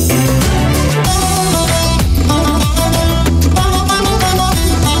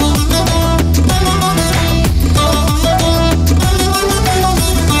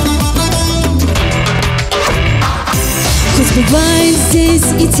 Бывает здесь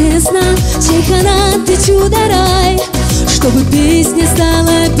и тесно, чайхана, ты чудо-рай. Чтобы песня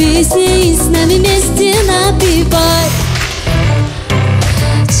стала песней, с нами вместе напевай.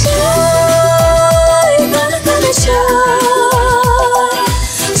 Чай, кана-кана, чай.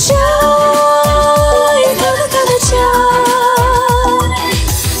 Чай, кана-кана, чай.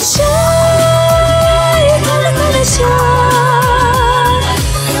 Чай, кана-кана, чай.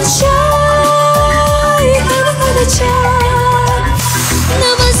 Чай, кана-кана, чай.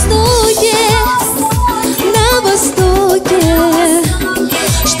 На востоке, на востоке.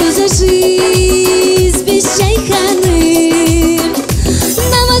 Что за жизнь без чайханы?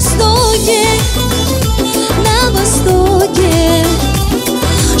 На востоке, на востоке.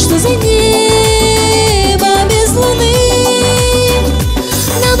 Что за небо без луны?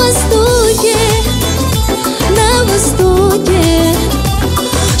 На востоке, на востоке.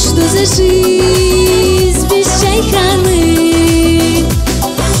 Что за жизнь без чайханы?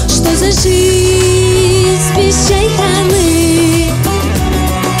 Что за жизнь без чайханы?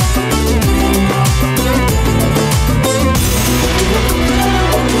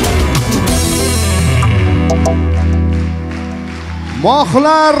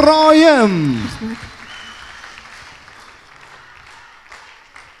 Mohlar Royim.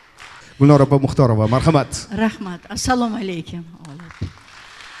 Gulnora opa Muxtorova, marhamat. Рахмат. Ассаламу алейкум.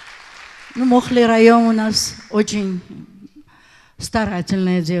 Ну, Мохли Район у нас очень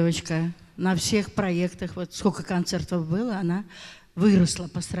старательная девочка. На всех проектах, вот сколько концертов было, она выросла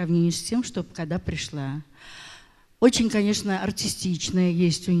по сравнению с тем, что когда пришла. Очень, конечно, артистичная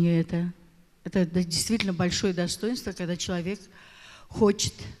есть у нее это. Это действительно большое достоинство, когда человек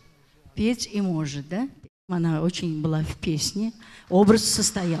хочет петь и может, да? Она очень была в песне, образ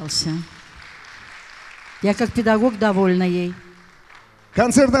состоялся. Я как педагог довольна ей.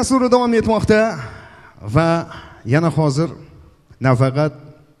 Konsert dasturi davom etmoqda va yana hozir nafaqat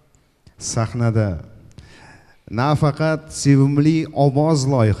sahnada, nafaqat sevimli ovoz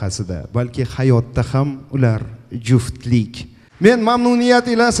loyihasida, balki hayotda ham ular juftlik. Men mamnuniyat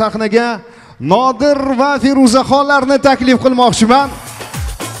ila sahnaga Nodir va Feruzaxonlarni taklif qilmoqchiman.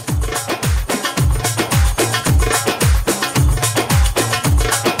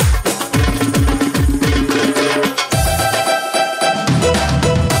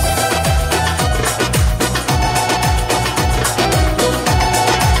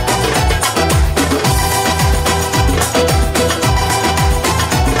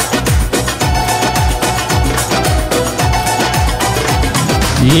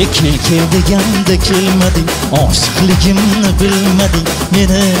 Kel deganda kelmading, oshiqligimni bilmading,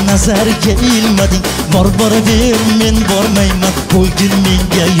 meni nazarga ilmading. Bor boraver, men bormayman, qo'ygin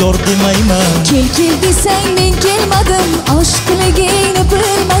menga yor demayman. Kel desang men kelmadim, oshiqligingni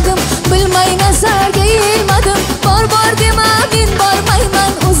bilmadim, bilmay nazarga ilmadim. Bor dema men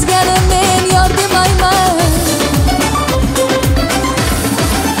bormayman, o'zgani men yor demayman.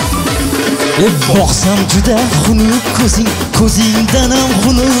 Boqsam juda xunuk ko'zing, ko'zingdan ham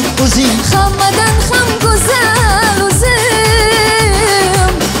xunuk o'zing. Hammadan ham go'zal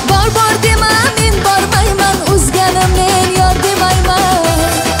o'zim. Bor dema men bormayman, o'zgani men yor demayman.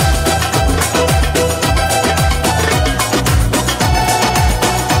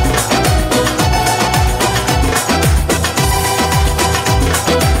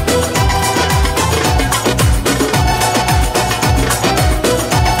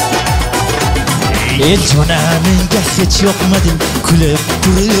 Jona menga hech yoqmading, kulib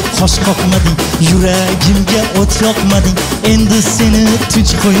turib qosh qoqmading, yuragimga o't yoqmading. Endi seni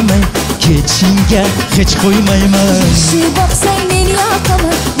tinch qo'ymay, ketishingga hech qo'ymayman. Yaxshi boqsang men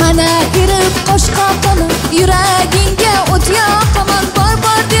yoqaman, mana kirib qosh qoqaman, yuragingga o't yoqaman.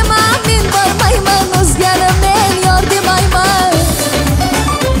 Bor dema men bormayman, o'zgani men yor demayman.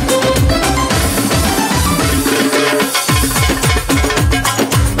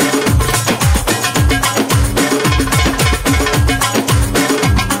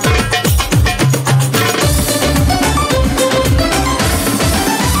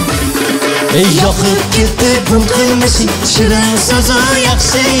 ey yoqib ketdi bu qilmishing shirin so'zu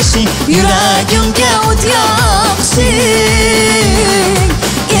yaxshi ishing yuragimga o't yoqishing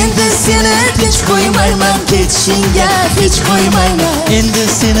endi seni tinch qo'ymayman ketishingga hech qo'ymayman endi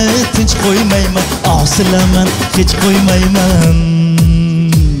seni tinch qo'ymayman osilaman hech qo'ymayman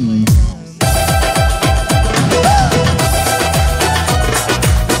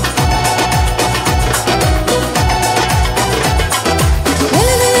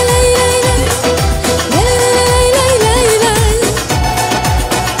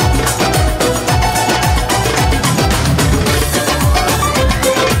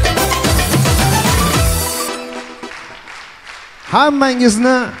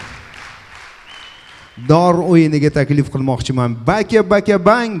Hammangizni dor o'yiniga taklif qilmoqchiman. Baka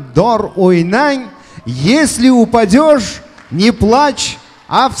bang, dor o'ynang. Если упадешь, не плачь,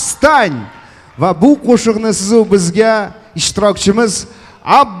 а встань. Va bu qo'shiqni siz bizga ishtirokchimiz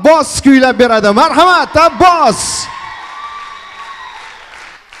Abbos kuylab beradi. Marhamat, Abbos.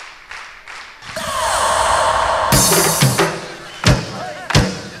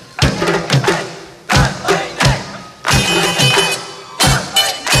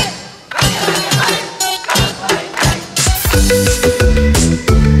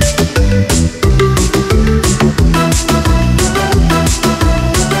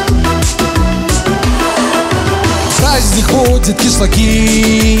 Ходят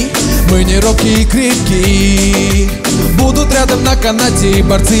кишлаки, мы не робкие и крепкие. Будут рядом на канате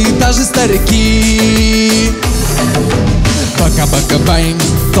борцы и даже старики. Бака-бака-байн,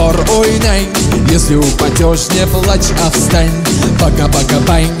 тор ойнай. Если упадешь, не плачь, а встань.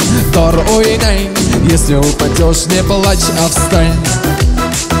 Бака-бака-байн, тор ойнай. Если упадешь, не плачь, а встань.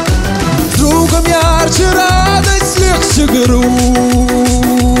 С другом ярче радость, легче грусть.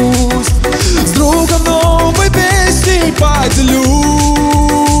 С другом новой песней поделюсь.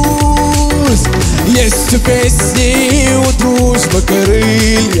 Есть у песни у дружбы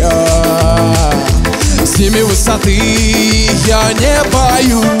крылья, с ними высоты я не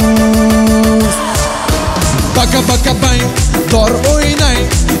боюсь. Бака-бака-байн, тор ойнай.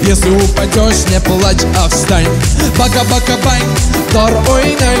 Если упадешь, не плачь, а встань. Бака-бака-байн, тор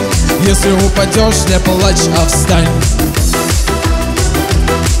ойнай. Если упадешь, не плачь, а встань.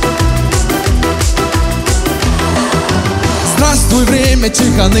 Здравствуй, время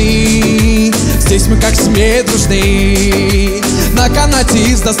чайханы. Здесь мы как семья дружны. На канате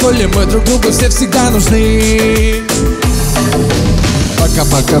и с застольем мы друг другу все всегда нужны.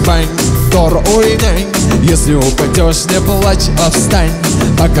 Бака-бака-бань, тор ойнай. Если упадешь, не плачь, а встань.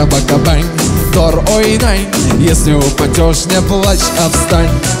 Бака-бака-бань, тор ойнай. Если упадешь, не плачь, а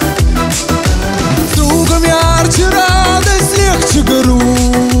встань. С другом ярче радость, легче грусть.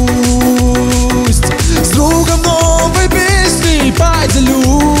 С другом новой песней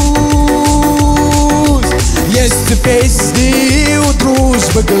поделюсь. Есть песни у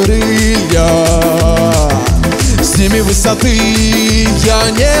дружбы крылья, с ними высоты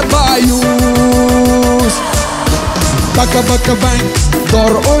я не боюсь. Бака-бака-бань,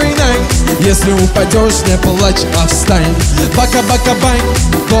 тор ойнай. Если упадешь, не плачь, а встань. Бака-бака-бань,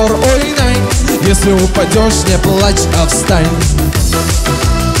 тор ойнай. Если упадешь, не плачь, а встань.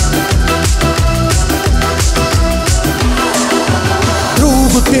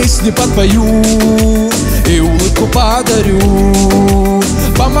 Другу песни подпою и улыбку подарю.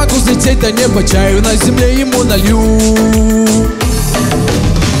 Помогу взлететь до неба, чаю на земле ему налью.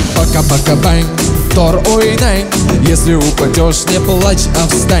 Бака-бака-бань, тор ойнай. Если упадешь, не плачь, а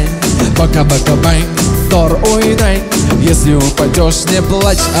встань. Бака-бака-бань, тор ойнай. Если упадешь, не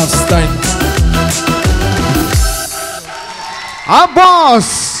плачь, а встань. Abbos!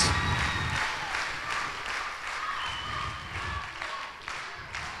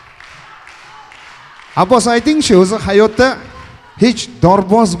 Abbos, ayting-chi, o'zi hayotda hech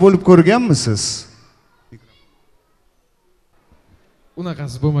dorboz bo'lib ko'rganmisiz?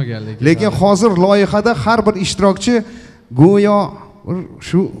 Unaqasi bo'lmagan lekin hozir loyihada har bir ishtirokchi go'yo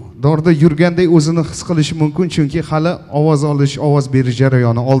shu dorda yurganday o'zini his qilishi mumkin, chunki hali ovoz olish, ovoz berish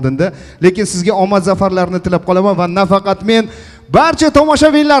jarayoni oldinda. Lekin sizga omad zafarlarni tilab qolaman va nafaqat men, barcha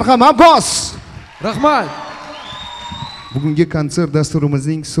tomoshabinlar ham. Abbos! Rahmat. Bugungi konsert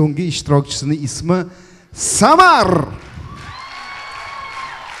dasturimizning so'nggi ishtirokchisining ismi Samar.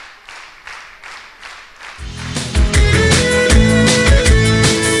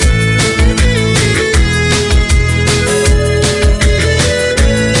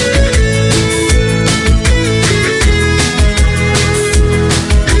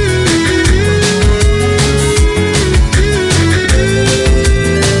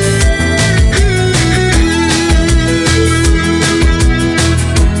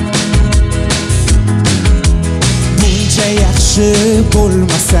 yaxshi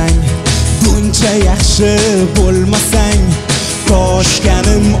bo'lmasang, buncha yaxshi bo'lmasang,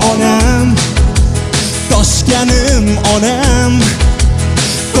 toshganim onam, toshganim onam,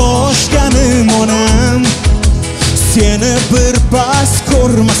 toshganim onam. Seni bir pas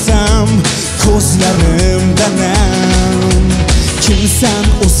ko'rmasam, ko'zlarimda nam. Kimsan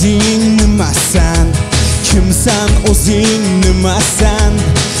o'zing nimasan? Kimsan o'zing nimasan?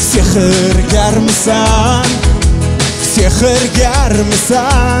 Sehrgarmisan?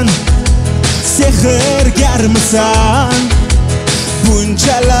 Sehrgarmisan? Sehrgarmisan?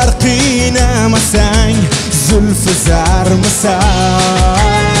 Bunchalar qiynamasang,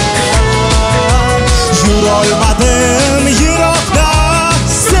 zulfizarmisan? Yurolmadim yiroqda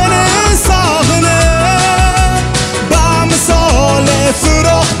seni sog'inib, bamisoli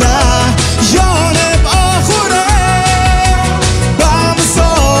firoqda yonib oxurim,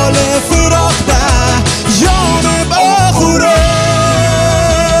 bamisoli firoqda yonib oxurim.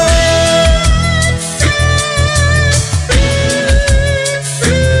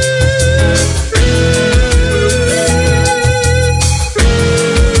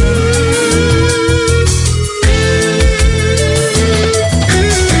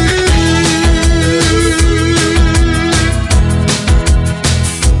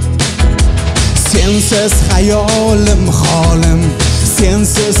 Sensiz hayolim xolim,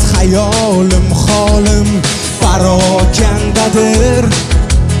 sensiz hayolim xolim, parokandadir,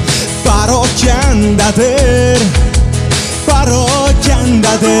 parokandadir,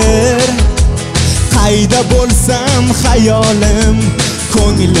 parokandadir. Qayda bo'lsam hayolim,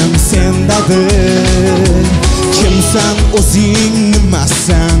 ko'nglim sendadir. Kimsan o'zing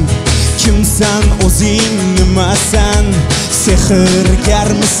nimasan? Kimsan o'zing nimasan?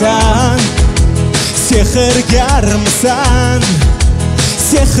 Sehrgarmisan? Sehrgarmisan?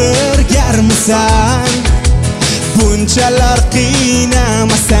 Sehrgarmisan? Bunchalar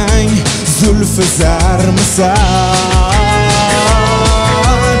qiynamasang, zulfizarmisan?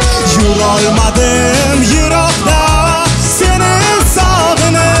 Yurolmadim yiroqda seni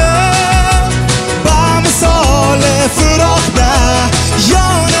sog'inib, bamisoli firoqda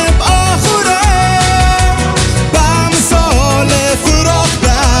yonib oxurim, bamisoli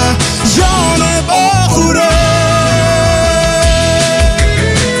firoqda yonib oxurim.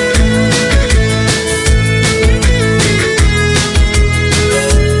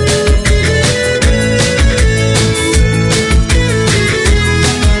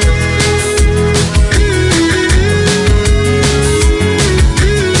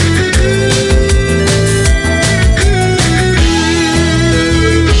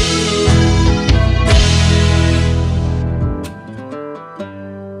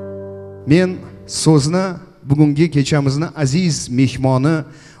 Men so'zni bugungi kechamizni aziz mehmoni,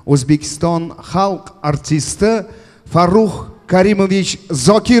 O'zbekiston xalq artisti Farruh Karimovich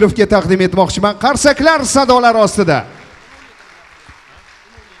Zokirovga taqdim etmoqchiman. Qarsaklar sadolari ostida.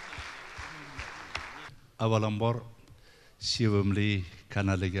 Avvalambor Sevimli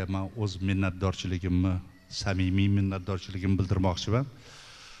kanaliga men o'z minnatdorchiligimni, samimiy minnatdorchiligimni bildirmoqchiman.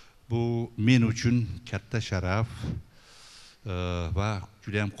 Bu men uchun katta sharaf va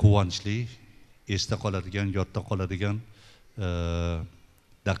juda ham quvonchli, esda qoladigan, yodda qoladigan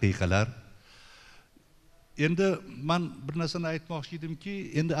daqiqalar. Endi men bir narsani aytmoqchi edimki,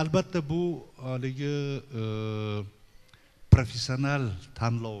 endi albatta bu haligi professional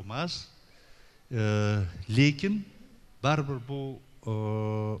tanlov emas, lekin baribir bu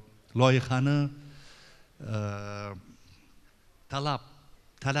loyihani talab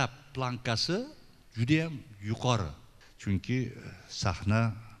plankasi juda ham yuqori. Chunki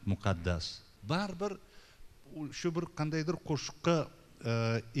sahna muqaddas. Baribir shu bir qandaydir qo'shiqqa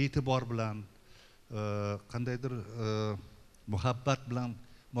e'tibor bilan, qandaydir muhabbat bilan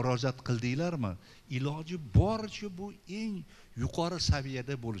murojaat qildinglarmi? Iloji boricha bu eng yuqori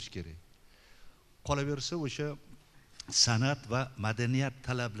saviyada bo'lish kerak. Qolaversa o'sha san'at va madaniyat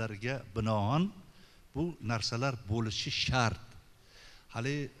talablariga binoan bu narsalar bo'lishi shart.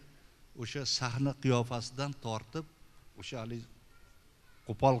 Hali o'sha sahna qiyofasidan tortib, o'sha hali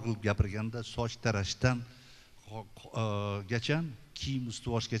qo'pol qilib gapirganda soch tarashdan gacha, kiyim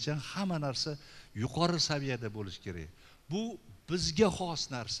ustuvashgacha hamma narsa yuqori saviyada bo'lishi kerak. Bu bizga xos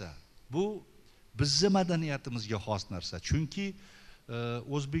narsa. Bu bizning madaniyatimizga xos narsa. Chunki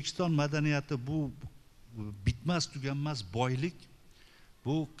O'zbekiston madaniyati bu bitmas tuganmas boylik,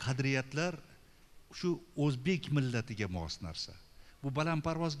 bu qadriyatlar shu o'zbek millatiga mos narsa. Bu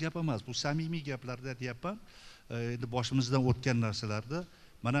balandparvoz gap emas, bu samimiy gaplarda deyapman. Endi boshimizdan o'tgan narsalarda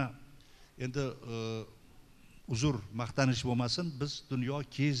mana endi uzr, maqtanish bo'lmasin, biz dunyo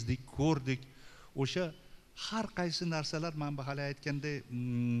kezdik, ko'rdik. O'sha har qaysi narsalar, men hali aytganday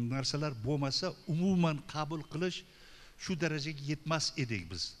narsalar bo'lmasa, umuman qabul qilish shu darajaga yetmas edik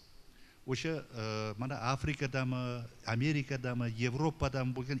biz. O'sha mana Afrikadami, Amerikadami,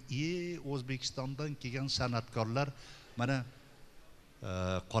 Yevropadami bo'lgan O'zbekistondan kelgan san'atkorlar mana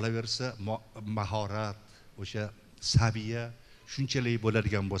qolaversa mahorat, o'sha saviya shunchalik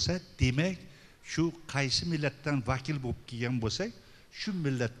bo'ladigan bo'lsa, demak, shu qaysi millatdan vakil bo'lib kelgan bo'lsak, shu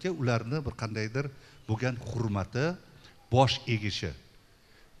millatga ularni bir qandaydir bo'lgan hurmati, bosh egishi.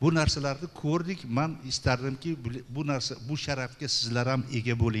 Bu narsalarni ko'rdik. Men istardimki bu narsa, bu sharafga sizlar ham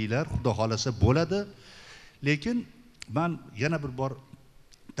ega bo'linglar, Xudo xolasa bo'ladi. Lekin men yana bir bor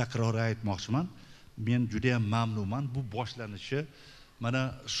takror aytmoqchiman. Men juda ham mamnunman bu boshlanishi.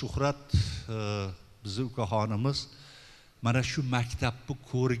 Mana Shuhrat bizning ukaxonimiz mana shu maktabni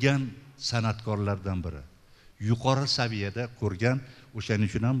ko'rgan san'atkorlardan biri. Yuqori saviyada ko'rgan, o'shaning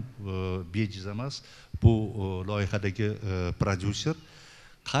uchun ham bejiz emas bu loyihadagi prodyuser.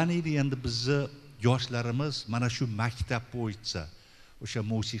 Qaniydi endi bizni yoshlarimiz mana shu maktabni o'yitsa, o'sha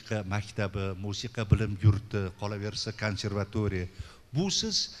musiqa maktabi, musiqa bilim yurti, qolaversa konservatoriya,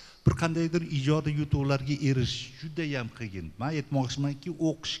 busiz bir qandaydir ijodiy yutuqlarga erishish juda ham qiyin. Men aytmoqchimanki,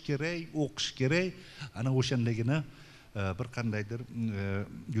 o'qish kerak, ana o'shandagina bir qandaydir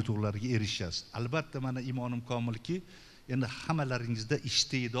yutuqlarga erishasiz. Albatta mana imonim komilki, endi hammalaringizda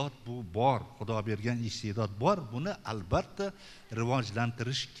iste'dod bu bor, Xudo bergan iste'dod bor. Buni albatta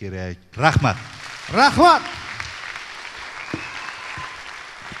rivojlantirish kerak. Rahmat. Rahmat.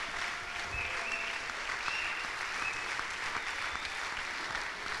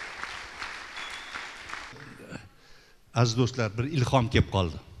 Aziz do'stlar, bir ilhom kelib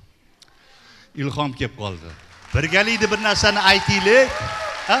qoldi. Birgalikda bir narsani aytaylik.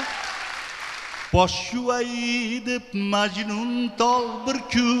 Bosh shuvay deb Majnun tol bir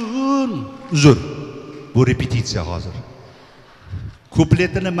kun. Uzr. Bu repetitsiya hozir.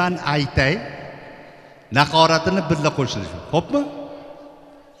 Kupletini men aytay, naqoratini birga qo'shilish. Xo'pmi?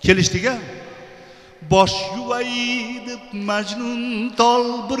 Kelishdik-a? Bosh shuvay deb Majnun tol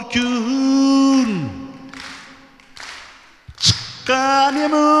bir kun. Chiqqan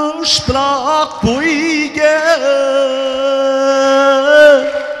emish buloq bo'yiga.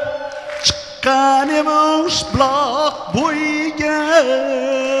 Chiqqan emish buloq bo'yiga.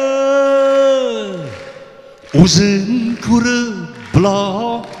 O'zin ko'rib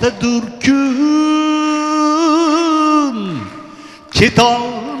buloqda durkun.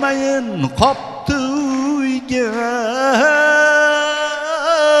 Ketolmayin qopti uyga.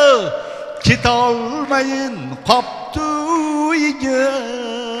 Ketolmayin qopti uyga.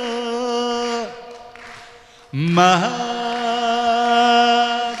 Majnun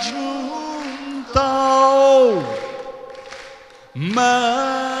tol,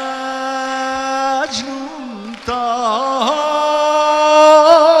 Majnun tol,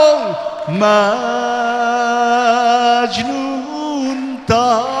 Majnun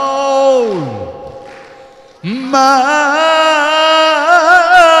tol, Majnun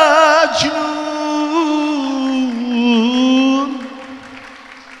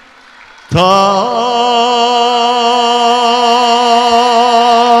tol.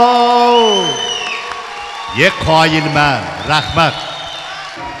 Ye qoyilman, rahmat.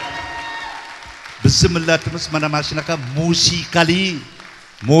 Bizning millatimiz mana shunaqa musiqali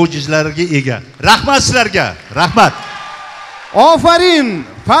mo'jizlarga ega. Rahmat sizlarga, rahmat. Ofarin,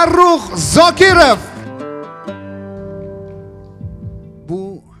 Farruh Zokirov. Bu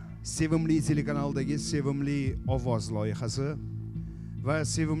Sevimli telekanaldagi Sevimli ovoz loyihasi va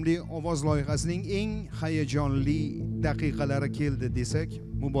Sevimli ovoz loyihasining eng hayajonli daqiqalari keldi desak,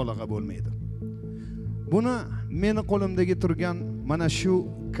 mubolag'a bo'lmaydi. Buni meni qo'limdagi turgan mana shu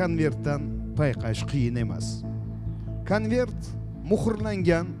konvertdan payqash qiyin emas. Konvert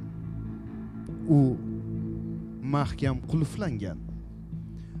muhrlangan, u mahkam qulflangan.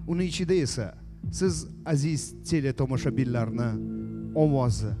 Uning ichida esa siz aziz teletomoshabinlarni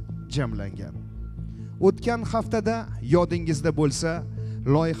ovozi jamlangan. O'tgan haftada yodingizda bo'lsa,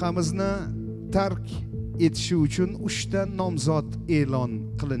 loyihamizni tark etishi uchun 3 ta nomzod e'lon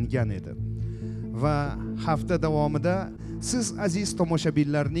qilingan edi. Va hafta davomida siz aziz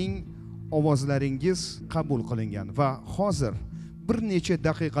tomoshabinlarning ovozlaringiz qabul qilingan va hozir bir necha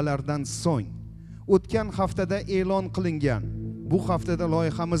daqiqalardan so'ng o'tgan haftada e'lon qilingan bu haftada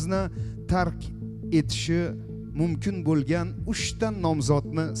loyihamizni tark etishi mumkin bo'lgan 3 ta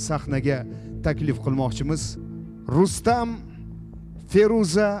nomzodni sahnaga taklif qilmoqchimiz. Rustam,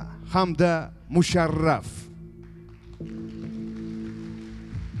 Feruza hamda Musharraf.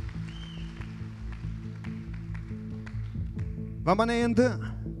 Va mana endi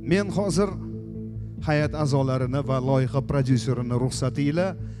men hozir hay'at a'zolarini va loyiha prodyuserini ruxsati ila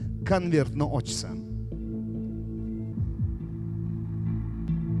konvertni ochsam.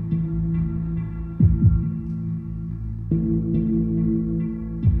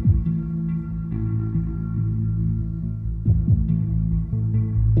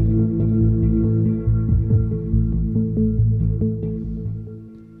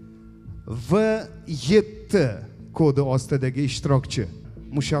 V7 kodi ostidagi ishtirokchi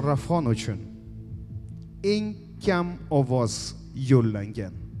Musharrafxon uchun eng kam ovoz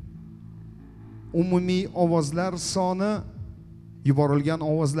yo'llangan. Umumiy ovozlar soni yuborilgan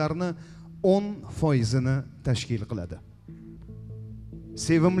ovozlarni 10% tashkil qiladi.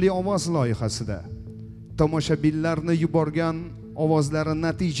 Sevimli ovoz loyihasida tomoshabinlarni yuborgan ovozlari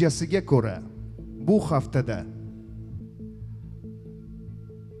natijasiga ko'ra bu haftada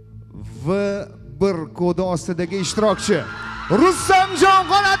V1 kodi ostidagi ishtirokchi Rustamjon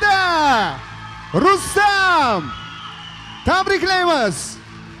qoladi. Rustam! Tabriklaymiz.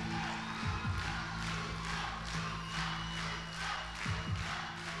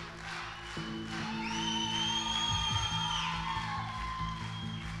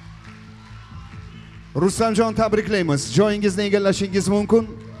 Rustamjon, tabriklaymiz. Joyingizni egallashingiz mumkin.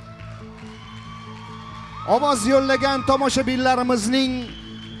 Ovoz yo'llagan tomoshabinlarimizning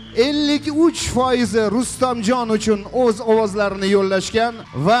 53% Rustamjon uchun o'z ovozlarini yo'llashgan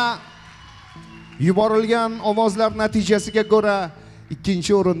va yuborilgan ovozlar natijasiga ko'ra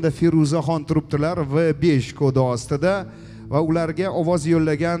ikkinchi o'rinda Feruzaxon turibdilar V5 kodi ostida va ularga ovoz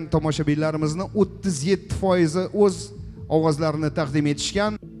yo'llagan tomoshabinlarimizni 37% o'z ovozlarini taqdim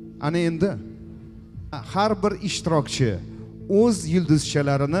etishgan. Ana endi har bir ishtirokchi o'z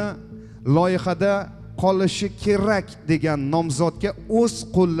yulduzchalarini loyihada qolishi kerak degan nomzodga o'z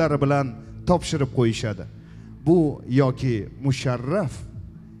qo'llari bilan topshirib qo'yishadi. Bu yoki Musharraf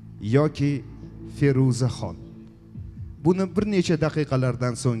yoki Feruzaxon. Buni bir necha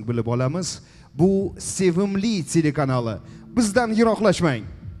daqiqalardan so'ng bilib olamiz. Bu Sevimli telekanali. Bizdan yiroqlashmang.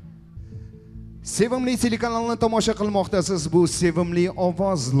 Sevimli telekanalini tomosha qilmoqdasiz. Bu Sevimli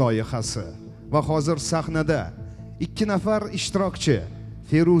ovoz loyihasi. Va hozir sahnada 2 nafar ishtirokchi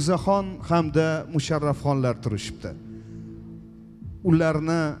Feruzaxon hamda Musharrafxonlar turishibdi.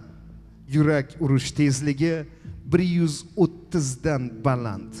 Ularni yurak urish tezligi 130 dan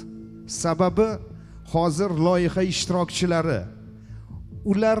baland. Sababi hozir loyiha ishtirokchilari,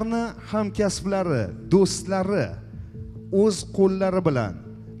 ularni hamkasblari, do'stlari o'z qo'llari bilan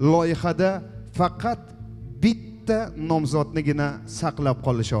loyihada faqat bitta nomzodnigina saqlab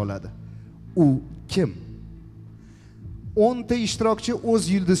qolisha oladi. U kim? 10 ta ishtirokchi o'z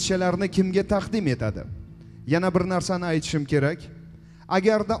yulduzchalarini kimga taqdim etadi? Yana bir narsani aytishim kerak.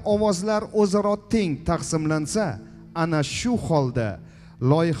 Agarda ovozlar o'zaro teng taqsimlansa, ana shu holda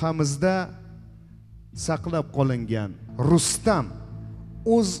loyihamizda saqlab qolingan Rustam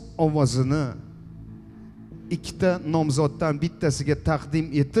o'z ovozini ikkita nomzoddan bittasiga taqdim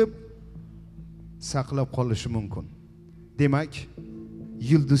etib saqlab qolishi mumkin. Demak,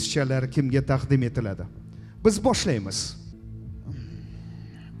 yulduzchalar kimga taqdim etiladi? Biz boshlaymiz.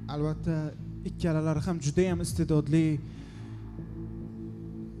 Albatta, ikkalalar ham juda ham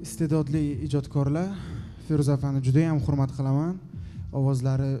istedodli ijodkorlar. Feruzafani juda ham hurmat qilaman.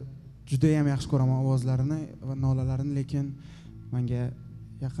 Ovozlari juda ham yaxshi ko'raman ovozlarini va nolalarini, lekin menga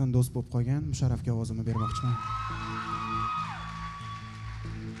yaqin do'st bo'lib qolgan Musharrafga ovozimni bermoqchiman.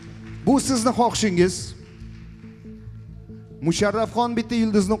 Bu sizni xohishingiz. Musharrafxon bitta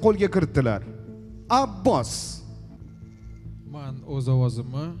yulduzni qo'lga kiritdilar. Abbos. Men o'z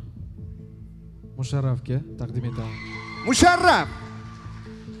ovozimni Musharrafga taqdim etaman. Musharraf.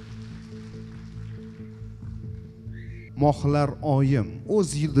 Mohlar oyim o'z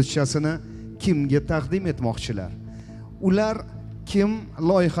yulduzchasini kimga taqdim etmoqchilar? Ular kim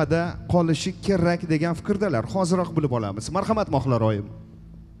loyihada qolishi kerak degan fikrdalar. Hozirroq bilib olamiz. Marhamat, Mohlar oyim.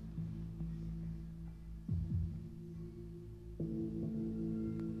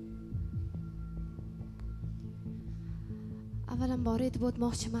 Avvalambor aytib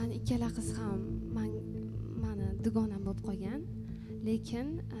o'tmoqchiman, ikkala qiz ham meni dugonam bo'lib qolgan, lekin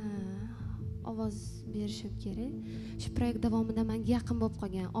ovoz berishim kerak. Shu proyekt davomida menga yaqin bo'lib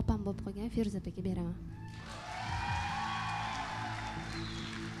qolgan, opam bo'lib qolgan Feruza opaga beraman.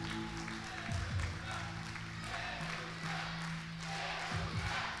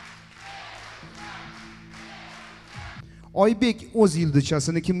 Oybek o'z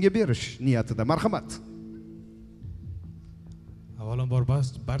yulduzchasini kimga berish niyatida? Marhamat. Avvalambor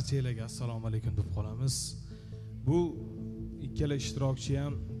barchalarga assalomu alaykum deb qolamiz. Bu ikkala ishtirokchi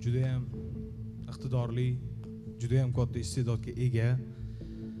ham juda ham iqtidorli, juda ham katta iste'dodga ega.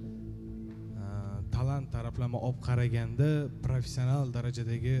 talant taraflama olib qaraganda professional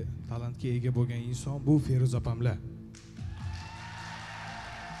darajadagi talantga ega bo'lgan inson bu Feruza opamlar.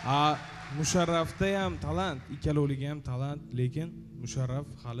 Musharrafda ham talant, ikkalovligi ham talant, lekin Musharraf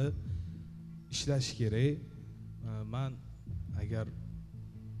hali ishlash kerak. Men agar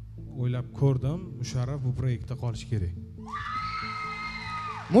o'ylab ko'rdim, Musharraf bu proyektda qolish kerak.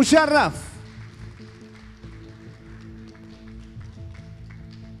 Musharraf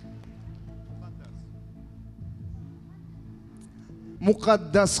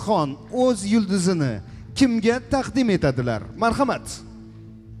Muqaddasxon o'z yulduzini kimga taqdim etadilar? Marhamat.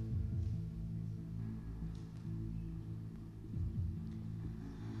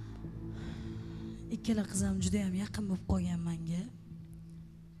 Ikkala qizim juda ham yaqin bo'lib qolgan menga.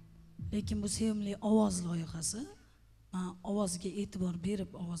 Lekin bu sevimli ovoz loyihasi. Men ovozga e'tibor berib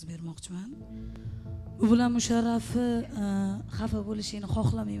ovoz bermoqchiman. Bu bilan Musharrafni xafa bo'lishini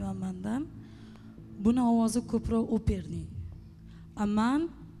xohlamayman mendan. Buni ovozi ko'proq operning. Men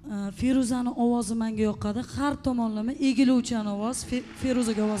Feruzani ovozi menga yoqadi. Har tomonlama egiluvchan ovoz,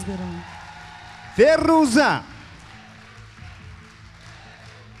 Feruzaga ovoz beraman. Feruza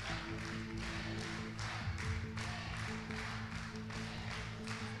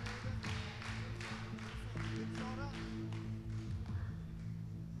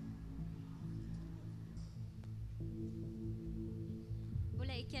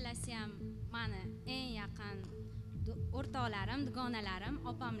ikkalasi ham meni eng yaqin o'rtoqlarim, dugonalarim,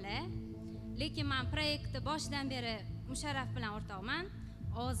 opamlar. Lekin men proyektni boshidan beri Musharraf bilan o'rtoqman.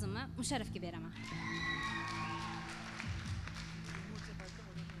 Ovozimni Musharrafga beraman.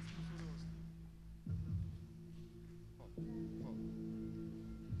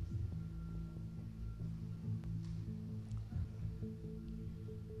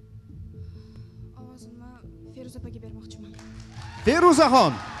 Ovozimni Feruza opaga bermoqchiman.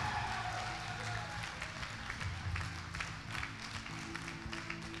 Feruzaxon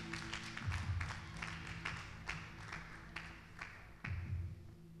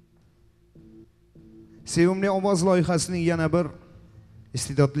Sevimli ovoz loyihasining yana bir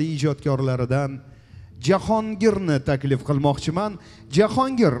iste'dodli ijodkorlaridan Jahongirni taklif qilmoqchiman.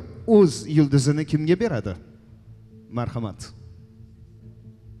 Jahongir o'z yulduzini kimga beradi? Marhamat.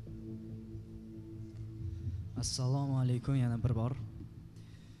 Assalomu alaykum yana bir bor.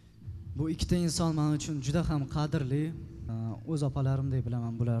 Bu ikkita inson men uchun juda ham qadrli, o'z opalarimdek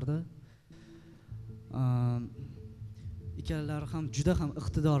bilaman bularni. Ikkalari ham juda ham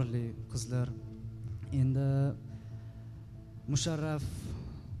iqtidorli qizlar. Endi Musharraf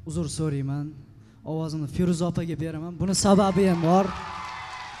uzr so'rayman, ovozimni Feruza opaga beraman. Buni sababi ham bor.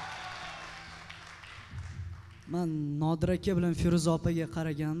 Men Nodir aka bilan Feruza opaga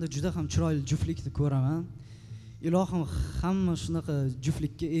qaraganda juda ham chiroyli juftlikni ko'raman. Ilohim hamma shunaqa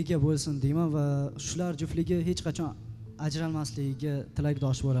juftlikka ega bo'lsin deyman va shular juftligi hech qachon ajralmasligiga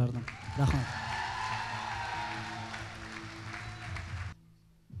tilakdosh bo'lardim. Rahmat.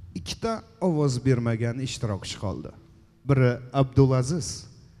 Ikkita ovoz bermagan ishtirokchi qoldi. Biri Abdulaziz,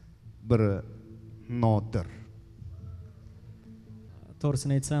 biri Nodir.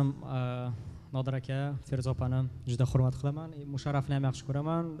 To'g'risini aytsam, Nodir aka, Feruza opani juda hurmat qilaman. Musharrafni ham yaxshi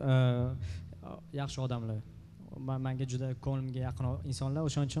ko'raman. Yaxshi odamlar. Menga juda ko'nglimga yaqin insonlar.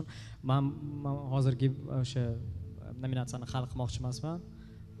 O'shaning uchun men hozirgi o'sha nominatsiyani hal qilmoqchi emasman.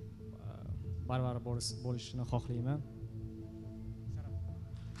 Baribir bo'lishini xohlayman.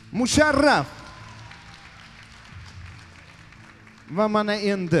 Musharraf va mana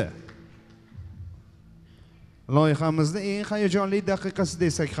endi loyihamizda eng hayajonli daqiqasi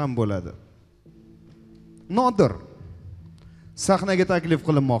desak ham bo'ladi. Nodir sahnaga taklif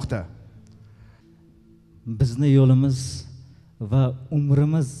qilinmoqda. Bizni yo'limiz va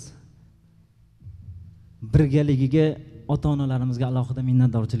umrimiz birgaligiga ota-onalarimizga alohida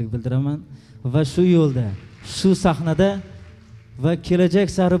minnatdorchilik bildiraman va shu yo'lda, shu sahnada va kelajak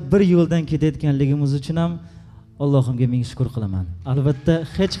sari bir yo'ldan ketayotganligimiz uchun ham Allohimga ming shukr qilaman. Albatta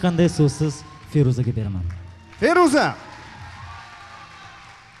hech qanday so'zsiz Feruzaga beraman. Feruza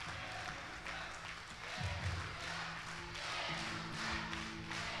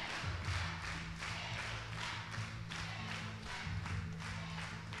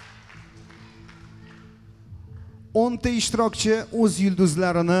o'nta ishtirokchi o'z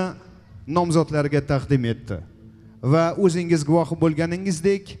yulduzlarini nomzodlarga taqdim etdi. Va o'zingiz guvohi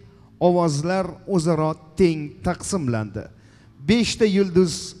bo'lganingizdek, ovozlar o'zaro teng taqsimlandi. 5 ta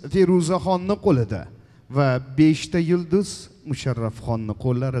yulduz Feruzaxonning qo'lida va 5 ta yulduz Musharrafxonning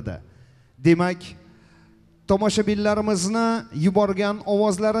qo'llarida. Demak, tomoshabinlarimizni yuborgan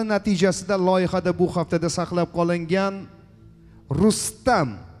ovozlari natijasida loyihada bu haftada saqlab qolingan Rustam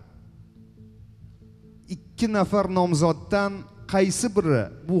 2 nafar nomzoddan qaysi biri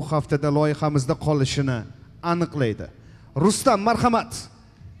bu haftada loyihamizda qolishini aniqlaydi. Rustam, marhamat.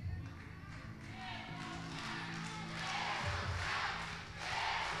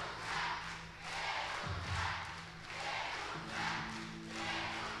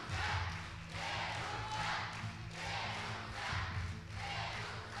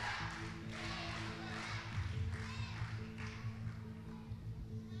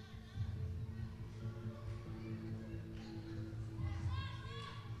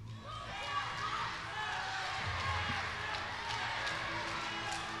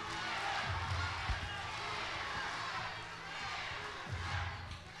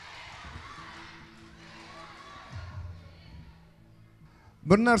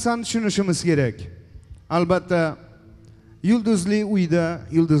 Bir narsani tushunishimiz kerak. Albatta, yulduzli uyda,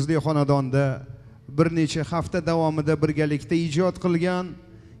 yulduzli xonadonda bir necha hafta davomida birgalikda ijod qilgan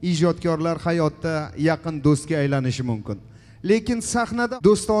ijodkorlar hayotda yaqin do'stga aylanishi mumkin. Lekin sahnada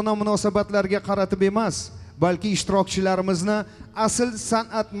do'stona munosabatlarga qaratib emas, balki ishtirokchilarimizni asl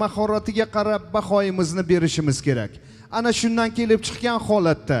san'at mahoratiga qarab bahoyimizni berishimiz kerak. Ana shundan kelib chiqqan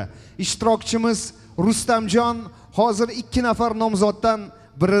holatda ishtirokchimiz Rustamjon hozir 2 nafar nomzoddan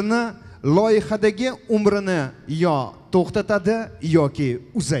birini loyihadagi umrini yo to'xtatadi yoki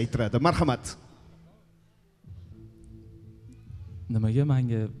uzaytiradi. Marhamat. Nimaga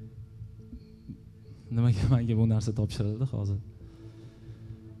menga bu narsa topshirildi hozir?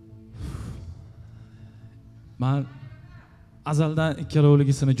 Men azaldan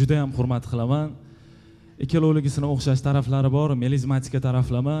ikkalovligisini juda ham hurmat qilaman. Ikkalovligisini o'xshash taraflari bor, melizmatika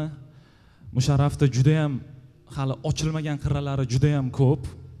taraflama. Musharrafda juda ham hali ochilmagan qirralari juda ham ko'p.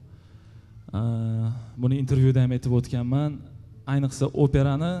 Buni intervyuda ham aytib o'tganman. Ayniqsa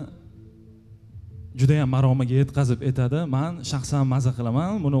operani juda ham maromiga yetkazib etadi. Men shaxsan maza qilaman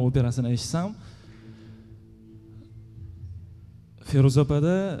buni operasini eshitsam. Feruza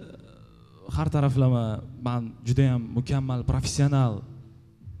opada har taraflama men juda ham mukammal professional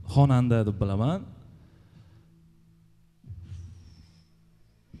xonanda deb bilaman.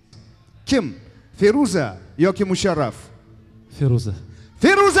 Kim? Feruza yoki Musharraf? Feruza.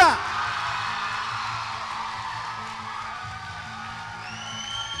 Feruza!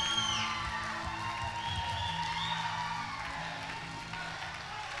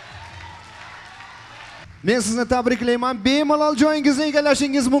 Men sizni tabriklayman. Bemalol joyingizni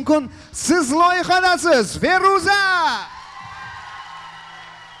egallashingiz mumkin. Siz loyihadasiz. Feruza!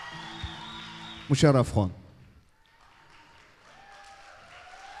 Musharrafxon.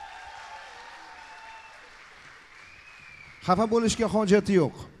 Xafa bo'lishga hojati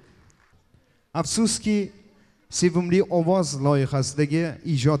yo'q. Afsuski, Sevimli ovoz loyihasidagi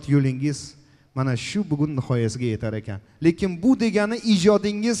ijod yo'lingiz mana shu bugun nihoyasiga yetar ekan. Lekin bu degani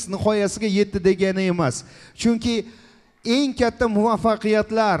ijodingiz nihoyasiga yetdi degani emas. Chunki eng katta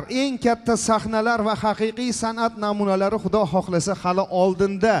muvaffaqiyatlar, eng katta sahnalar va haqiqiy san'at namunalari Xudo xohlasa hali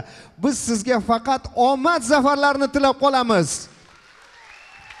oldinda. Biz sizga faqat omad zafarlarini tilab qolamiz.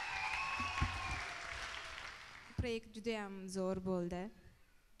 Proyekt juda ham zo'r bo'ldi.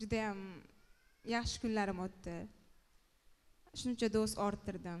 Juda ham yaxshi kunlarim o'tdi. Shuncha do'st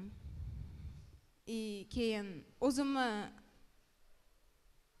orttirdim. Keyin o'zimni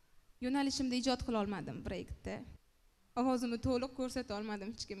yo'nalishimda ijod qila olmadim proyektda. Ovozimni to'liq ko'rsata olmadim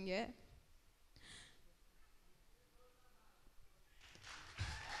hech kimga.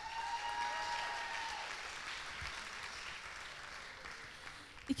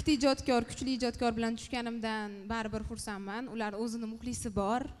 Ikkita ijodkor, kuchli ijodkor bilan tushganimdan baribir xursandman. Ular o'zini muxlisi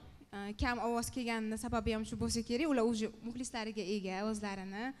bor. Kam ovoz kelganini sababi ham shu bo'lsa kerak. Ular o'zi muxlislariga ega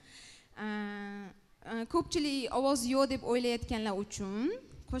o'zlarini. Ko'pchilik ovoz yo'q deb o'ylayotganlar uchun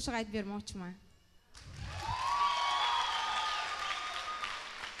qo'shiq aytib bermoqchiman.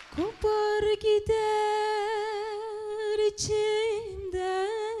 Kopar gider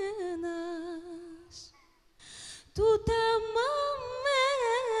içimden aşk, tutamam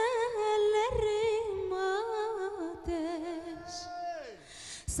ellerim ateş.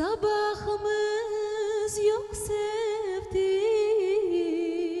 Sabahımız yok sevdim,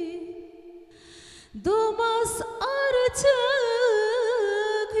 doğmaz artık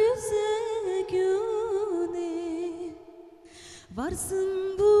yüze güne. Varsın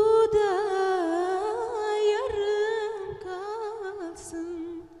bu da yarım kalsın,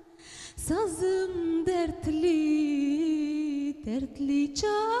 sazım dertli dertli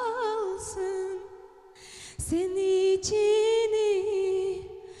çalsın. Sen içini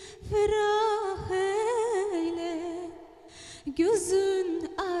ferah eyle, gözün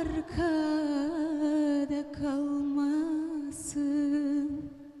arkada kalmasın.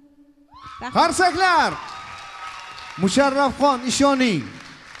 Qarsaklar! Musharrafxon, ishoning.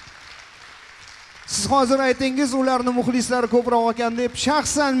 Siz hozir aytingiz, ularning muxlislari ko'proq ekan deb,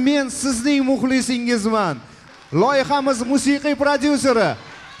 shaxsan men sizning muxlisingizman. Loyihamiz musiqiy prodyuseri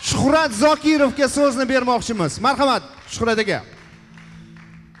Shuhrat Zokirovga so'zni bermoqchimiz. Marhamat, Shuhrat aka.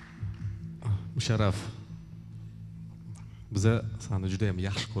 Musharraf, biz seni juda ham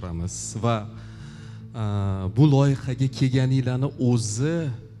yaxshi ko'ramiz va bu loyihaga kelganinglarni o'zi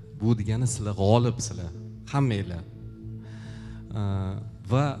bu degani sizlar g'olibsizlar, hammanglar.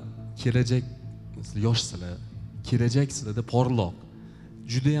 Va kelajak yoshsizlar, kelajak sizlarda porloq,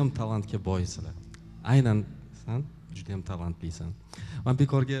 juda ham talantga boysizlar. Aynan sen juda ham talantlisan. Men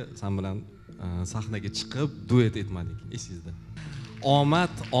bekorga sen bilan sahnaga chiqib duet etmadik, esingizda.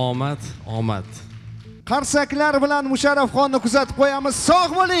 Omad, omad, omad. Qarsaklar bilan Musharrafxonni kuzatib qo'yamiz.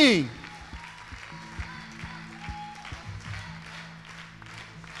 Sog' bo'ling.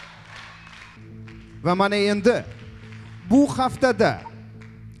 Va mana endi bu haftada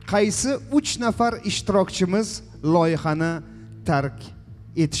qaysi 3 nafar ishtirokchimiz loyihani tark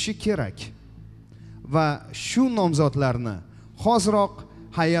etishi kerak? Va shu nomzodlarni hoziroq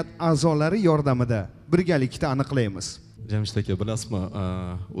hay'at a'zolari yordamida birgalikda aniqlaymiz. Jamshid aka, bilasizmi,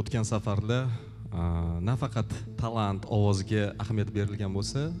 o'tgan safarda nafaqat talant, ovozga ahamiyat berilgan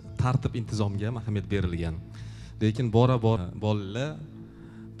bo'lsa, tartib intizomga ham ahamiyat berilgan. Lekin bora-bora bolalar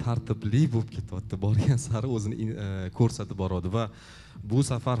tartibli bo'lib ketyapti, borgan sari o'zini ko'rsatib boradi va bu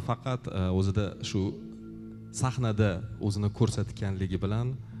safar faqat o'zida shu sahnada o'zini ko'rsatganligi bilan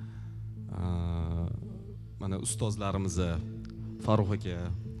mana ustozlarimizni, Farruh aka,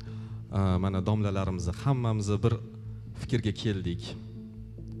 mana domlalarimizni hammamiz bir fikrga keldik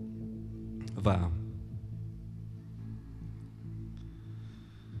va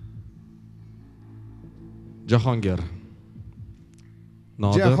Jahongir,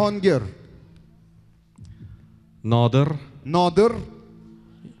 Nodir, Jahongir, Nodir, Nodir,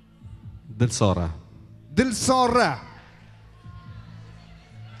 Dilsora, Dilsora.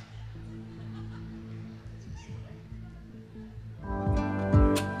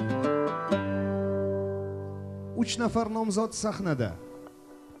 Uch nafar nomzod sahnada.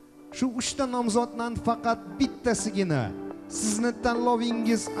 Shu 3 ta nomzoddan faqat bittasigina sizni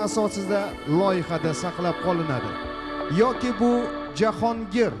tanlovingiz asosida loyihada saqlab qolinadi. Yoki bu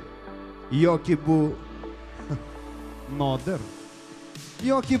Jahongir, yoki bu Nodir,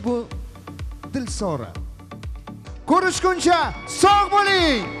 yoki bu Dilsora. Ko'rishguncha sog'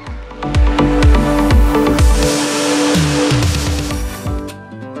 bo'ling.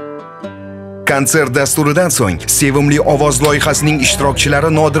 Konsert dasturidan so'ng Sevimli ovoz loyihasining ishtirokchilari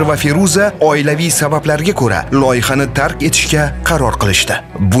Nodir va Feruza oilaviy sabablarga ko'ra loyihani tark etishga qaror qilishdi.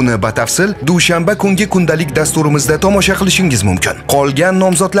 Buni batafsil dushanba kungi kundalik dasturimizda tomosha qilishingiz mumkin. Qolgan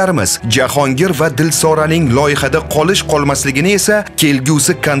nomzodlarimiz Jahongir va Dilsoraning loyihada qolish-qolmasligini esa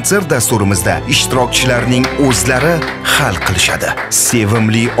kelgusi konsert dasturimizda ishtirokchilarning o'zlari hal qilishadi.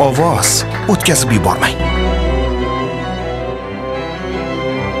 Sevimli ovoz, o'tkazib yubormang.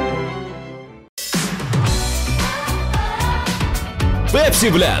 Pepsi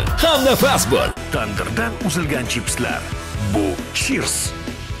bilan hamma fas bo'l. Tandirdan uzilgan chipslar. Bu Cheers.